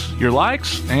ideas, your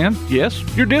likes, and, yes,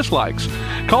 your dislikes.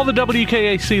 Call the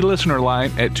WKAC listener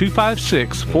line at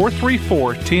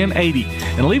 256-434-1080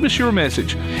 and leave us your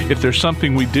message. If there's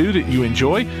something we do that you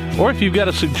enjoy, or if you've got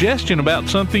a suggestion about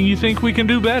something you think we can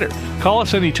do better, call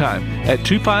us anytime at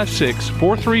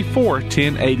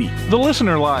 256-434-1080. The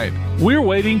listener line. We're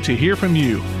waiting to hear from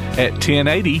you at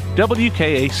 1080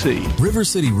 WKAC. River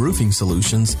City Roofing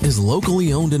Solutions is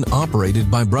locally owned and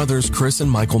operated by brothers Chris and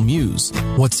Michael Muse.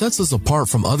 What sets us apart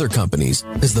from other companies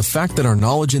is the fact that our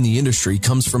knowledge in the industry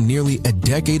comes from nearly a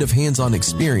decade of hands-on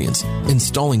experience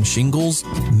installing shingles,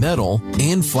 metal,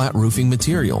 and flat roofing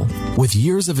material. With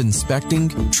years of inspecting,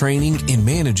 training, and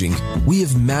managing, we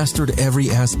have mastered every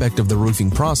aspect of the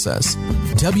roofing process.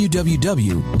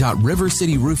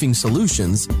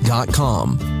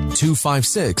 www.rivercityroofing.solutions.com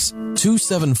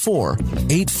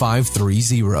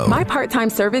 256-274-8530. My part-time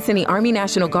service in the Army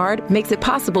National Guard makes it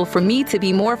possible for me to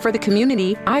be more for the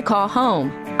community I call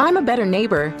home. I'm a better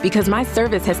neighbor because my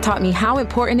service has taught me how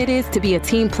important it is to be a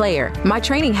team player. My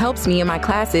training helps me in my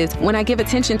classes when I give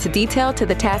attention to detail to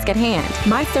the task at hand.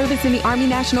 My service in the Army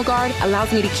National Guard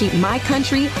allows me to keep my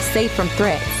country safe from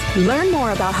threats. Learn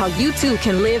more about how you too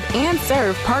can live and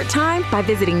serve part-time by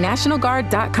visiting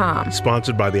NationalGuard.com.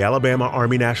 Sponsored by the Alabama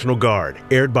Army National Guard.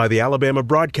 Aired by the Alabama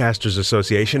Broadcasters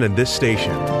Association and this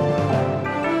station.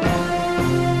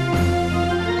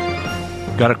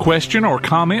 Got a question or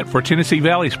comment for Tennessee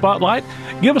Valley Spotlight?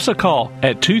 Give us a call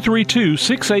at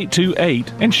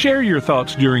 232-6828 and share your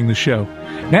thoughts during the show.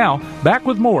 Now, back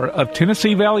with more of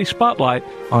Tennessee Valley Spotlight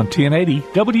on 1080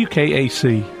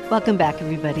 WKAC. Welcome back,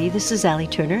 everybody. This is Allie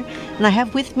Turner, and I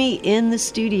have with me in the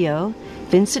studio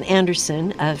Vincent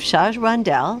Anderson of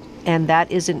Sharondell, and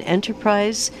that is an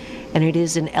enterprise, and it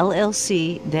is an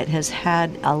LLC that has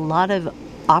had a lot of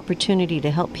opportunity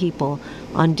to help people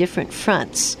on different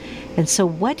fronts. And so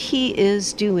what he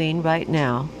is doing right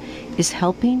now is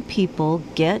helping people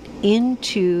get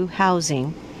into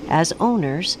housing as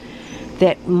owners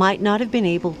that might not have been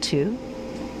able to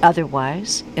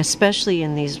otherwise, especially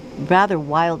in these rather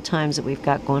wild times that we've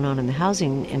got going on in the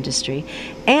housing industry,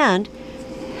 and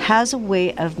has a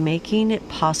way of making it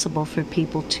possible for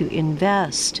people to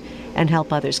invest and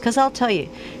help others. Because I'll tell you,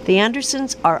 the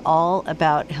Andersons are all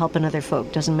about helping other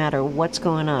folk. Doesn't matter what's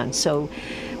going on. So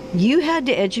you had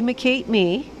to educate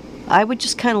me. I would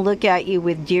just kind of look at you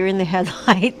with deer in the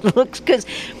headlight looks, because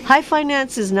high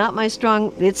finance is not my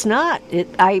strong. It's not.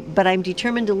 But I'm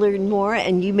determined to learn more,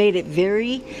 and you made it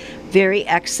very, very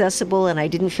accessible, and I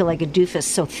didn't feel like a doofus.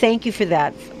 So thank you for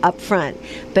that up front.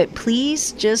 But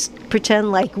please just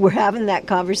pretend like we're having that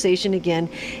conversation again,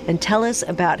 and tell us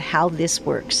about how this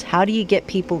works. How do you get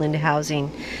people into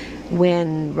housing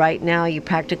when right now you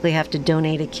practically have to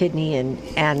donate a kidney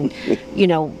and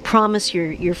promise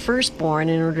your firstborn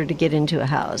in order to get into a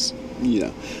house?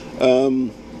 Yeah.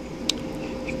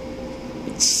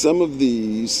 Some of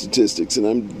the statistics, and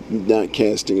I'm not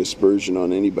casting aspersion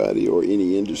on anybody or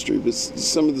any industry, but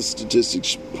some of the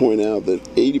statistics point out that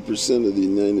 80% of the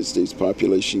United States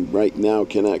population right now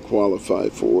cannot qualify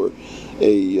for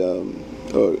a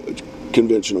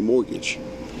conventional mortgage.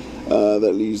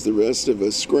 That leaves the rest of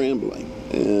us scrambling,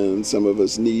 and some of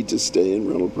us need to stay in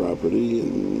rental property,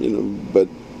 and but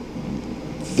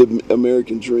the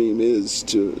American dream is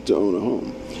to own a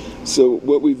home. So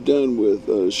what we've done with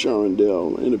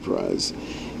Sharondell Enterprise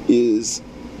is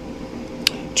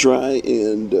try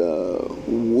and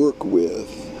work with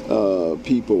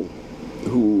people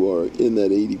who are in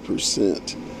that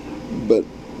 80%, but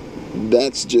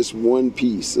that's just one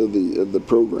piece of the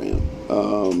program.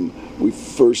 We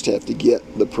first have to get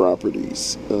the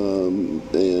properties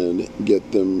and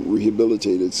get them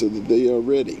rehabilitated so that they are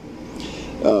ready.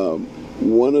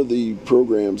 One of the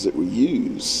programs that we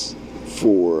use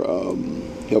for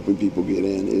helping people get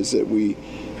in is that we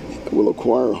will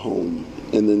acquire a home,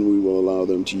 and then we will allow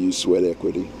them to use sweat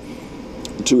equity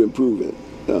to improve it.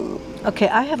 Okay,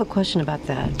 I have a question about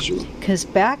that. Sure. Because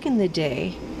back in the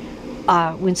day,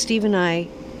 when Steve and I,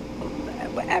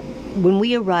 when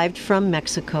we arrived from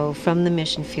Mexico, from the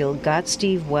mission field, got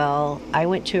Steve well, I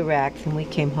went to Iraq, and we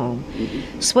came home.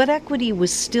 Mm-hmm. Sweat equity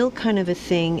was still kind of a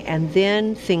thing, and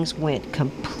then things went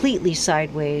completely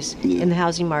sideways in the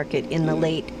housing market in the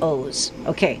late O's.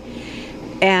 Okay.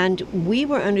 And we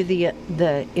were under the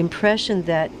impression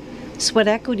that sweat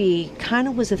equity kind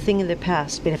of was a thing of the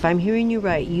past. But if I'm hearing you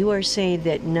right, you are saying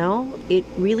that no, it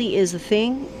really is a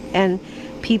thing, and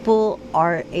people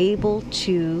are able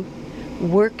to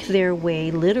work their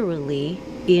way literally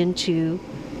into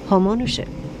home ownership.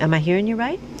 Am I hearing you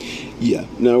right? Yeah.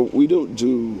 Now, we don't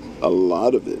do a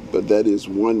lot of it, but that is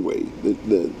one way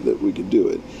that we could do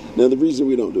it. Now, the reason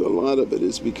we don't do a lot of it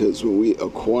is because when we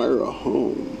acquire a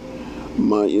home,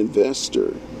 my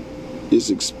investor is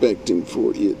expecting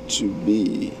for it to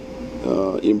be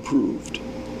improved.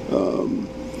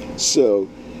 So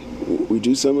we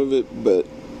do some of it, but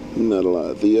not a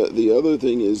lot. The other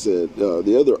thing is that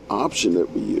the other option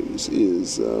that we use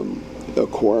is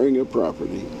acquiring a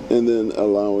property and then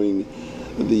allowing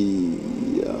the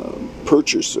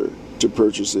purchaser to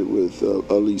purchase it with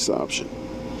a lease option.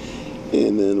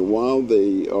 And then while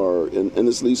they are, and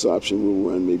this lease option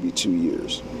will run maybe 2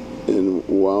 years. And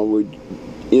while we're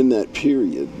in that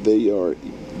period, they are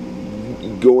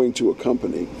going to a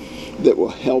company that will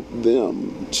help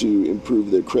them to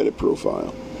improve their credit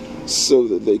profile so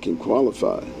that they can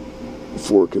qualify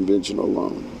for a conventional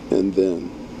loan and then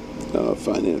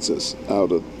finance us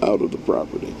out of the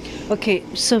property. Okay,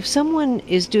 so if someone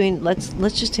is doing,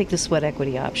 let's just take the sweat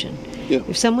equity option. Yeah.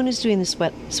 If someone is doing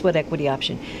the sweat equity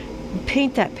option,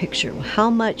 paint that picture.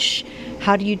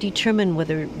 How do you determine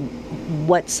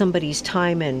what somebody's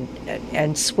time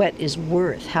and sweat is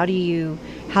worth? How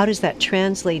does that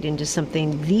translate into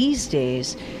something these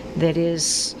days that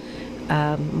is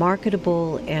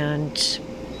marketable and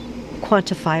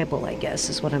quantifiable, I guess,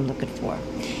 is what I'm looking for?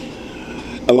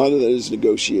 A lot of that is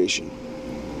negotiation.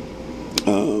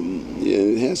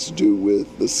 It has to do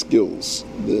with the skills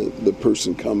the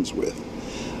person comes with.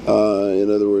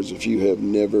 In other words, if you have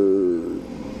never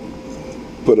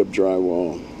put up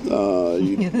drywall,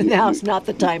 now's not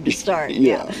the time to start.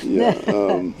 Yeah.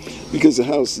 Because the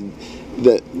house,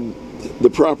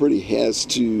 the property has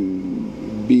to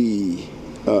be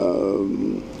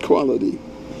quality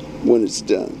when it's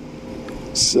done.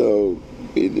 So,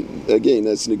 again,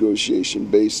 that's negotiation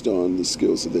based on the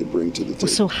skills that they bring to the table.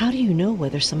 So how do you know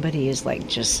whether somebody is like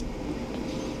just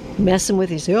messing with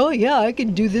you? Say, oh yeah, I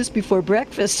can do this before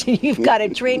breakfast, and you've got a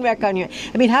train wreck on your...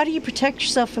 I mean, how do you protect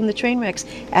yourself from the train wrecks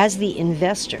as the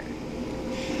investor?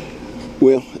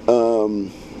 Well,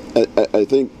 I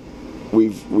think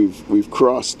we've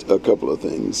crossed a couple of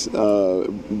things.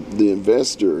 The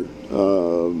investor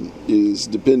is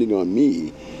depending on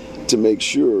me to make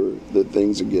sure that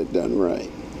things get done right.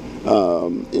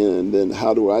 And then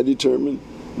how do I determine?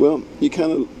 Well, you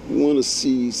kind of want to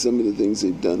see some of the things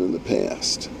they've done in the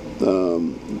past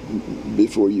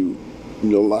before you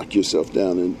lock yourself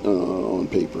down on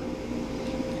paper.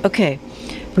 Okay,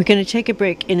 we're going to take a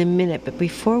break in a minute, but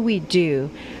before we do,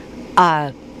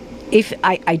 if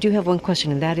I do have one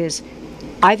question, and that is,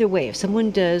 either way, if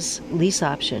someone does lease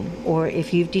option, or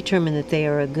if you've determined that they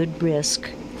are a good risk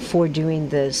for doing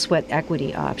the sweat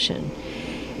equity option,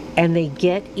 and they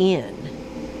get in,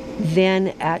 then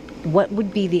at what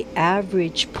would be the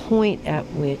average point at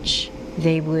which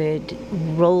they would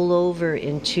roll over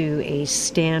into a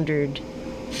standard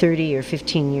 30 or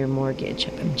 15-year mortgage?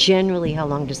 Generally, how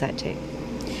long does that take?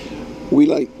 We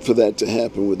like for that to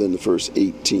happen within the first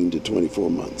 18 to 24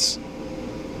 months.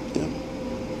 Yeah.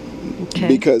 Okay.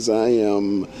 Because I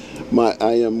am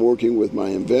working with my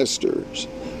investors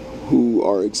who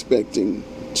are expecting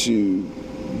to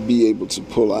be able to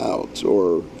pull out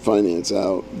or finance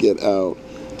out, get out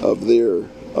of their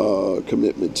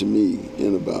commitment to me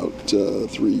in about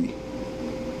 3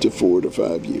 to 4 to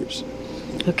 5 years.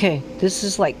 Okay, this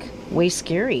is like way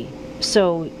scary.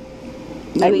 So,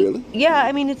 Not really. Yeah,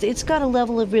 I mean it's got a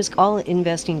level of risk. All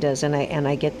investing does, and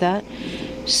I get that.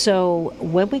 So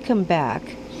when we come back,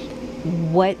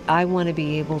 what I want to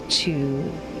be able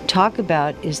to talk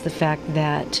about is the fact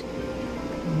that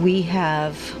we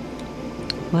have.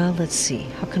 Well, let's see.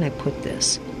 How can I put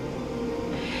this?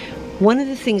 One of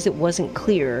the things that wasn't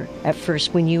clear at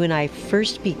first when you and I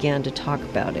first began to talk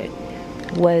about it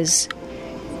was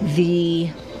the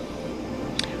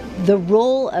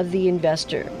role of the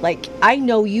investor. Like, I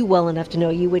know you well enough to know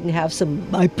you wouldn't have some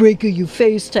I break you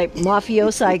face type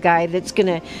mafiosi guy that's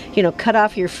going to, cut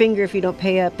off your finger if you don't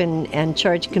pay up and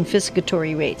charge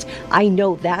confiscatory rates. I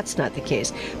know that's not the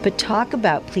case. But talk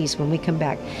about, please, when we come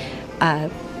back,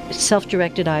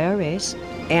 self-directed IRAs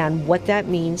and what that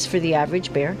means for the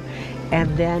average bear.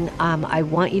 And then I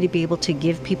want you to be able to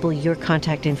give people your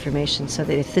contact information so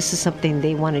that if this is something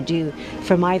they want to do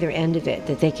from either end of it,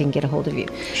 that they can get a hold of you.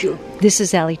 Sure. This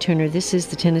is Allie Turner. This is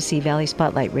the Tennessee Valley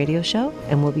Spotlight Radio Show,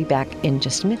 and we'll be back in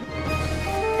just a minute.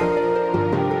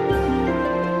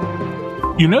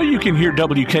 You know you can hear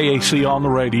WKAC on the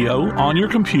radio, on your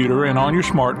computer, and on your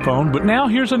smartphone, but now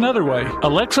here's another way.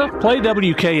 Alexa, play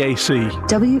WKAC.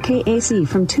 WKAC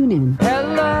from TuneIn.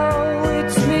 Hello,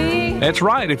 it's me. That's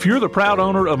right. If you're the proud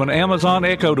owner of an Amazon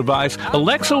Echo device,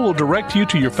 Alexa will direct you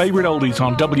to your favorite oldies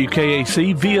on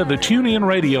WKAC via the TuneIn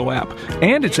radio app.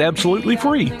 And it's absolutely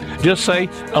free. Just say,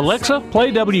 Alexa,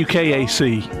 play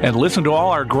WKAC, and listen to all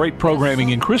our great programming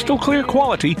in crystal clear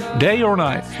quality, day or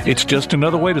night. It's just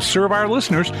another way to serve our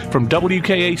listeners from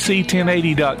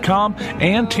WKAC1080.com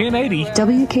and 1080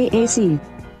 WKAC.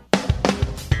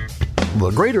 The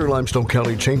Greater Limestone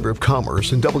County Chamber of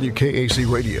Commerce and WKAC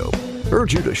Radio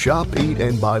urge you to shop, eat,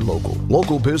 and buy local.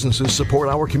 Local businesses support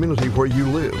our community where you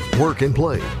live, work, and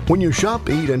play. When you shop,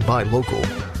 eat, and buy local,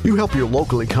 you help your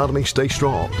local economy stay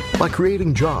strong by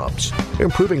creating jobs,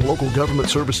 improving local government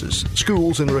services,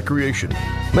 schools, and recreation.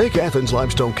 Make Athens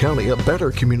Limestone County a better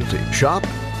community. Shop,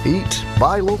 eat,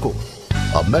 buy local.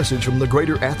 A message from the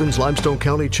Greater Athens Limestone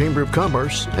County Chamber of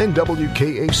Commerce and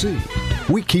WKAC.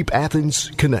 We keep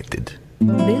Athens connected.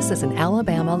 This is an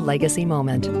Alabama legacy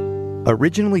moment.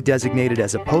 Originally designated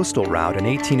as a postal route in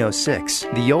 1806,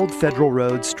 the old Federal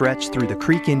Road stretched through the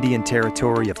Creek Indian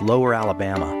Territory of Lower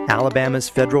Alabama. Alabama's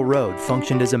Federal Road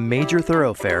functioned as a major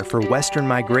thoroughfare for western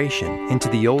migration into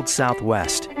the Old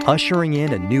Southwest, ushering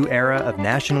in a new era of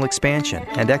national expansion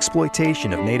and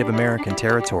exploitation of Native American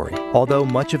territory. Although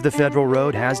much of the Federal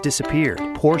Road has disappeared,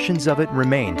 portions of it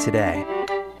remain today.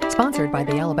 Sponsored by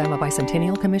the Alabama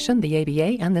Bicentennial Commission, the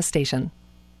ABA, and this station.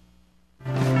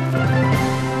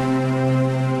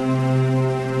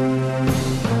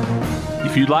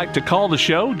 If you'd like to call the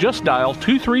show, just dial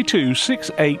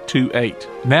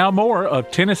 232-6828. Now more of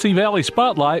Tennessee Valley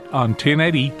Spotlight on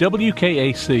 1080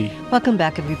 WKAC. Welcome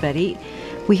back, everybody.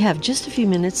 We have just a few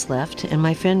minutes left, and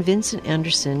my friend Vincent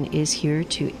Anderson is here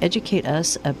to educate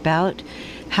us about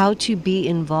how to be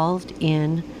involved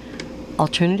in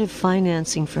alternative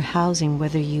financing for housing,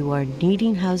 whether you are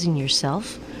needing housing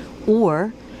yourself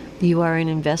or you are an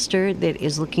investor that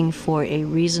is looking for a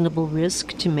reasonable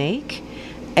risk to make,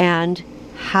 and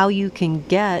how you can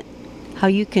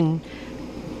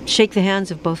shake the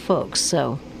hands of both folks.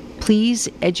 So please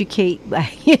educate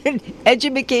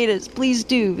us. Please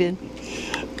do, Vin.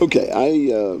 Okay, I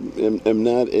am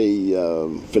not a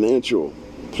financial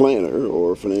planner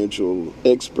or financial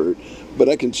expert, but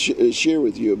I can share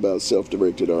with you about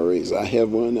self-directed RAs. I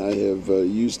have one. I have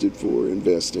used it for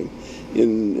investing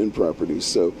in properties.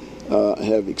 So I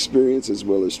have experience as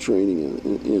well as training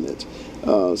in it.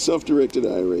 Self-directed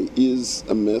IRA is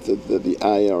a method that the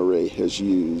IRA has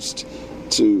used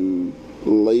to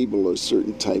label a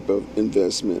certain type of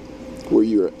investment where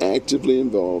you're actively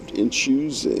involved in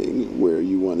choosing where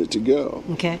you want it to go.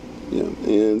 Okay. Yeah,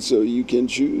 and so you can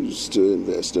choose to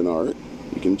invest in art,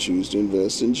 you can choose to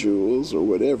invest in jewels or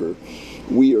whatever.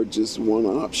 We are just one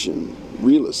option,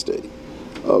 real estate,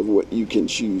 of what you can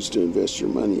choose to invest your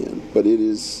money in. But it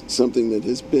is something that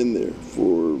has been there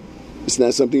for, it's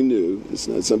not something new, it's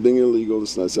not something illegal,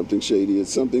 it's not something shady,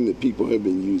 it's something that people have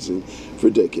been using for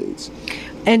decades.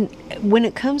 And when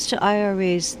it comes to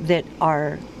IRAs that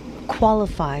are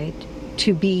qualified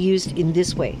to be used in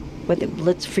this way,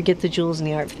 let's forget the jewels and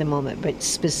the art for the moment, but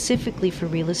specifically for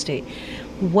real estate,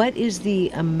 what is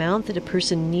the amount that a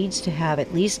person needs to have,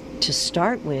 at least to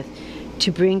start with,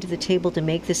 to bring to the table to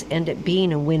make this end up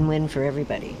being a win-win for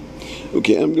everybody?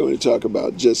 Okay, I'm going to talk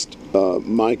about just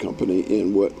my company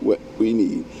and what we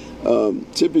need.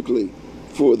 Typically,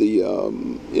 for the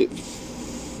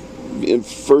in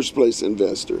first place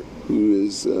investor who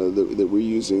is that we're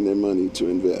using their money to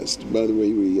invest. By the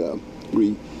way, we'll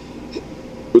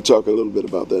talk a little bit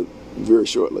about that very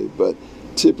shortly. But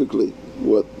typically,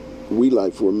 what we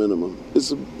like for a minimum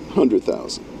is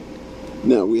 $100,000.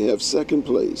 Now we have second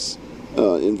place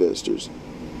investors.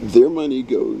 Their money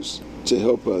goes to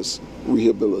help us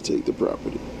rehabilitate the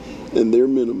property, and their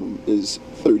minimum is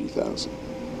 $30,000.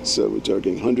 So we're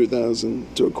talking $100,000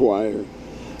 to acquire,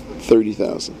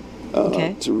 $30,000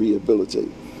 to rehabilitate.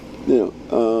 Now,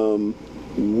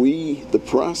 the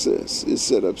process is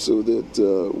set up so that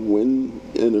when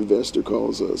an investor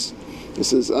calls us and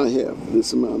says, I have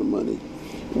this amount of money,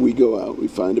 we go out, we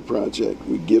find a project,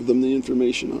 we give them the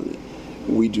information on it.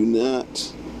 We do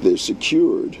not, they're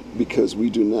secured because we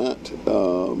do not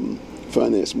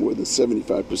finance more than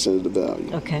 75% of the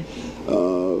value. Okay.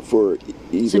 For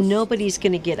either. So nobody's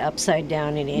going to get upside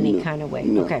down in any kind of way.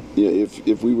 No. Okay. Yeah,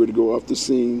 if we were to go off the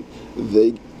scene,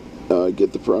 they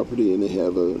get the property and they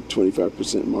have a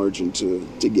 25% margin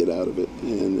to get out of it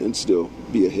and still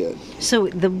be ahead. So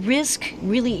the risk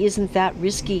really isn't that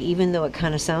risky, even though it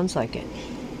kind of sounds like it.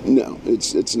 No,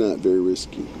 it's not very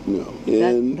risky. No,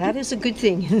 and that is a good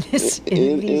thing in these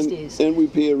days. And we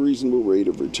pay a reasonable rate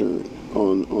of return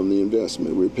on the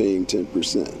investment. We're paying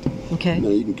 10%. Okay. Now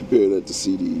you can compare that to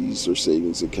CDs or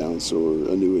savings accounts or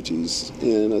annuities,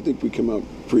 and I think we come out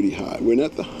pretty high. We're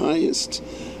not the highest,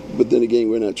 but then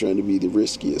again, we're not trying to be the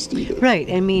riskiest either. Right.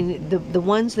 I mean, the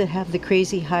ones that have the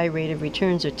crazy high rate of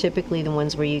returns are typically the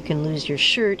ones where you can lose your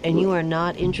shirt, and you are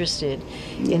not interested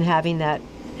in having that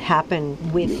happen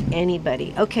with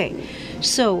anybody. Okay,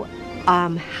 so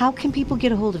how can people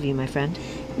get a hold of you, my friend?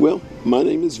 Well, my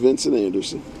name is Vincent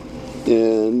Anderson,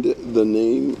 and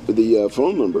the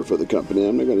phone number for the company,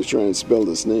 I'm not going to try and spell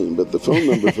this name, but the phone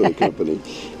number for the company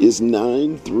is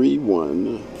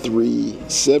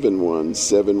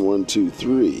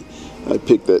 931-371-7123. I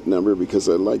picked that number because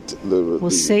I liked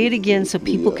Well, say it again so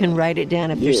people can write it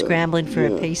down if they're scrambling for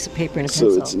a piece of paper and a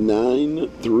pencil. So it's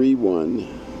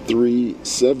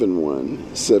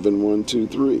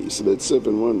 931-371-7123. So that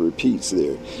 71 repeats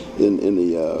there in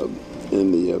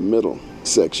the middle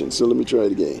section. So let me try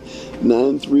it again.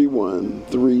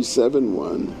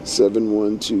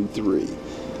 931-371-7123.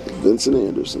 Vincent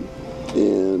Anderson.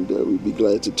 And we'd be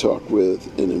glad to talk with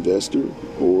an investor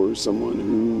or someone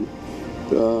who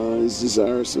is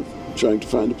desirous of trying to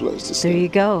find a place to stay. There you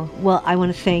go. Well, I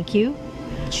want to thank you.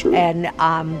 Sure. And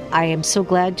I am so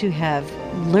glad to have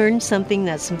learned something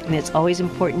that's always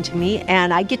important to me.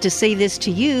 And I get to say this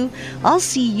to you. I'll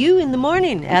see you in the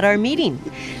morning at our meeting.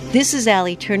 This is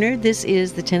Allie Turner. This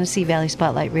is the Tennessee Valley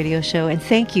Spotlight Radio Show. And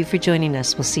thank you for joining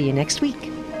us. We'll see you next week.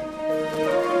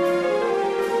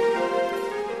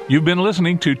 You've been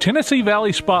listening to Tennessee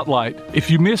Valley Spotlight. If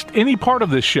you missed any part of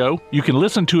this show, you can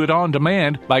listen to it on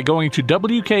demand by going to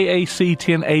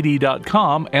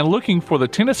WKAC1080.com and looking for the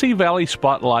Tennessee Valley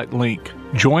Spotlight link.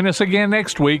 Join us again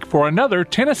next week for another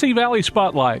Tennessee Valley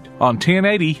Spotlight on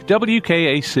 1080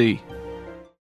 WKAC.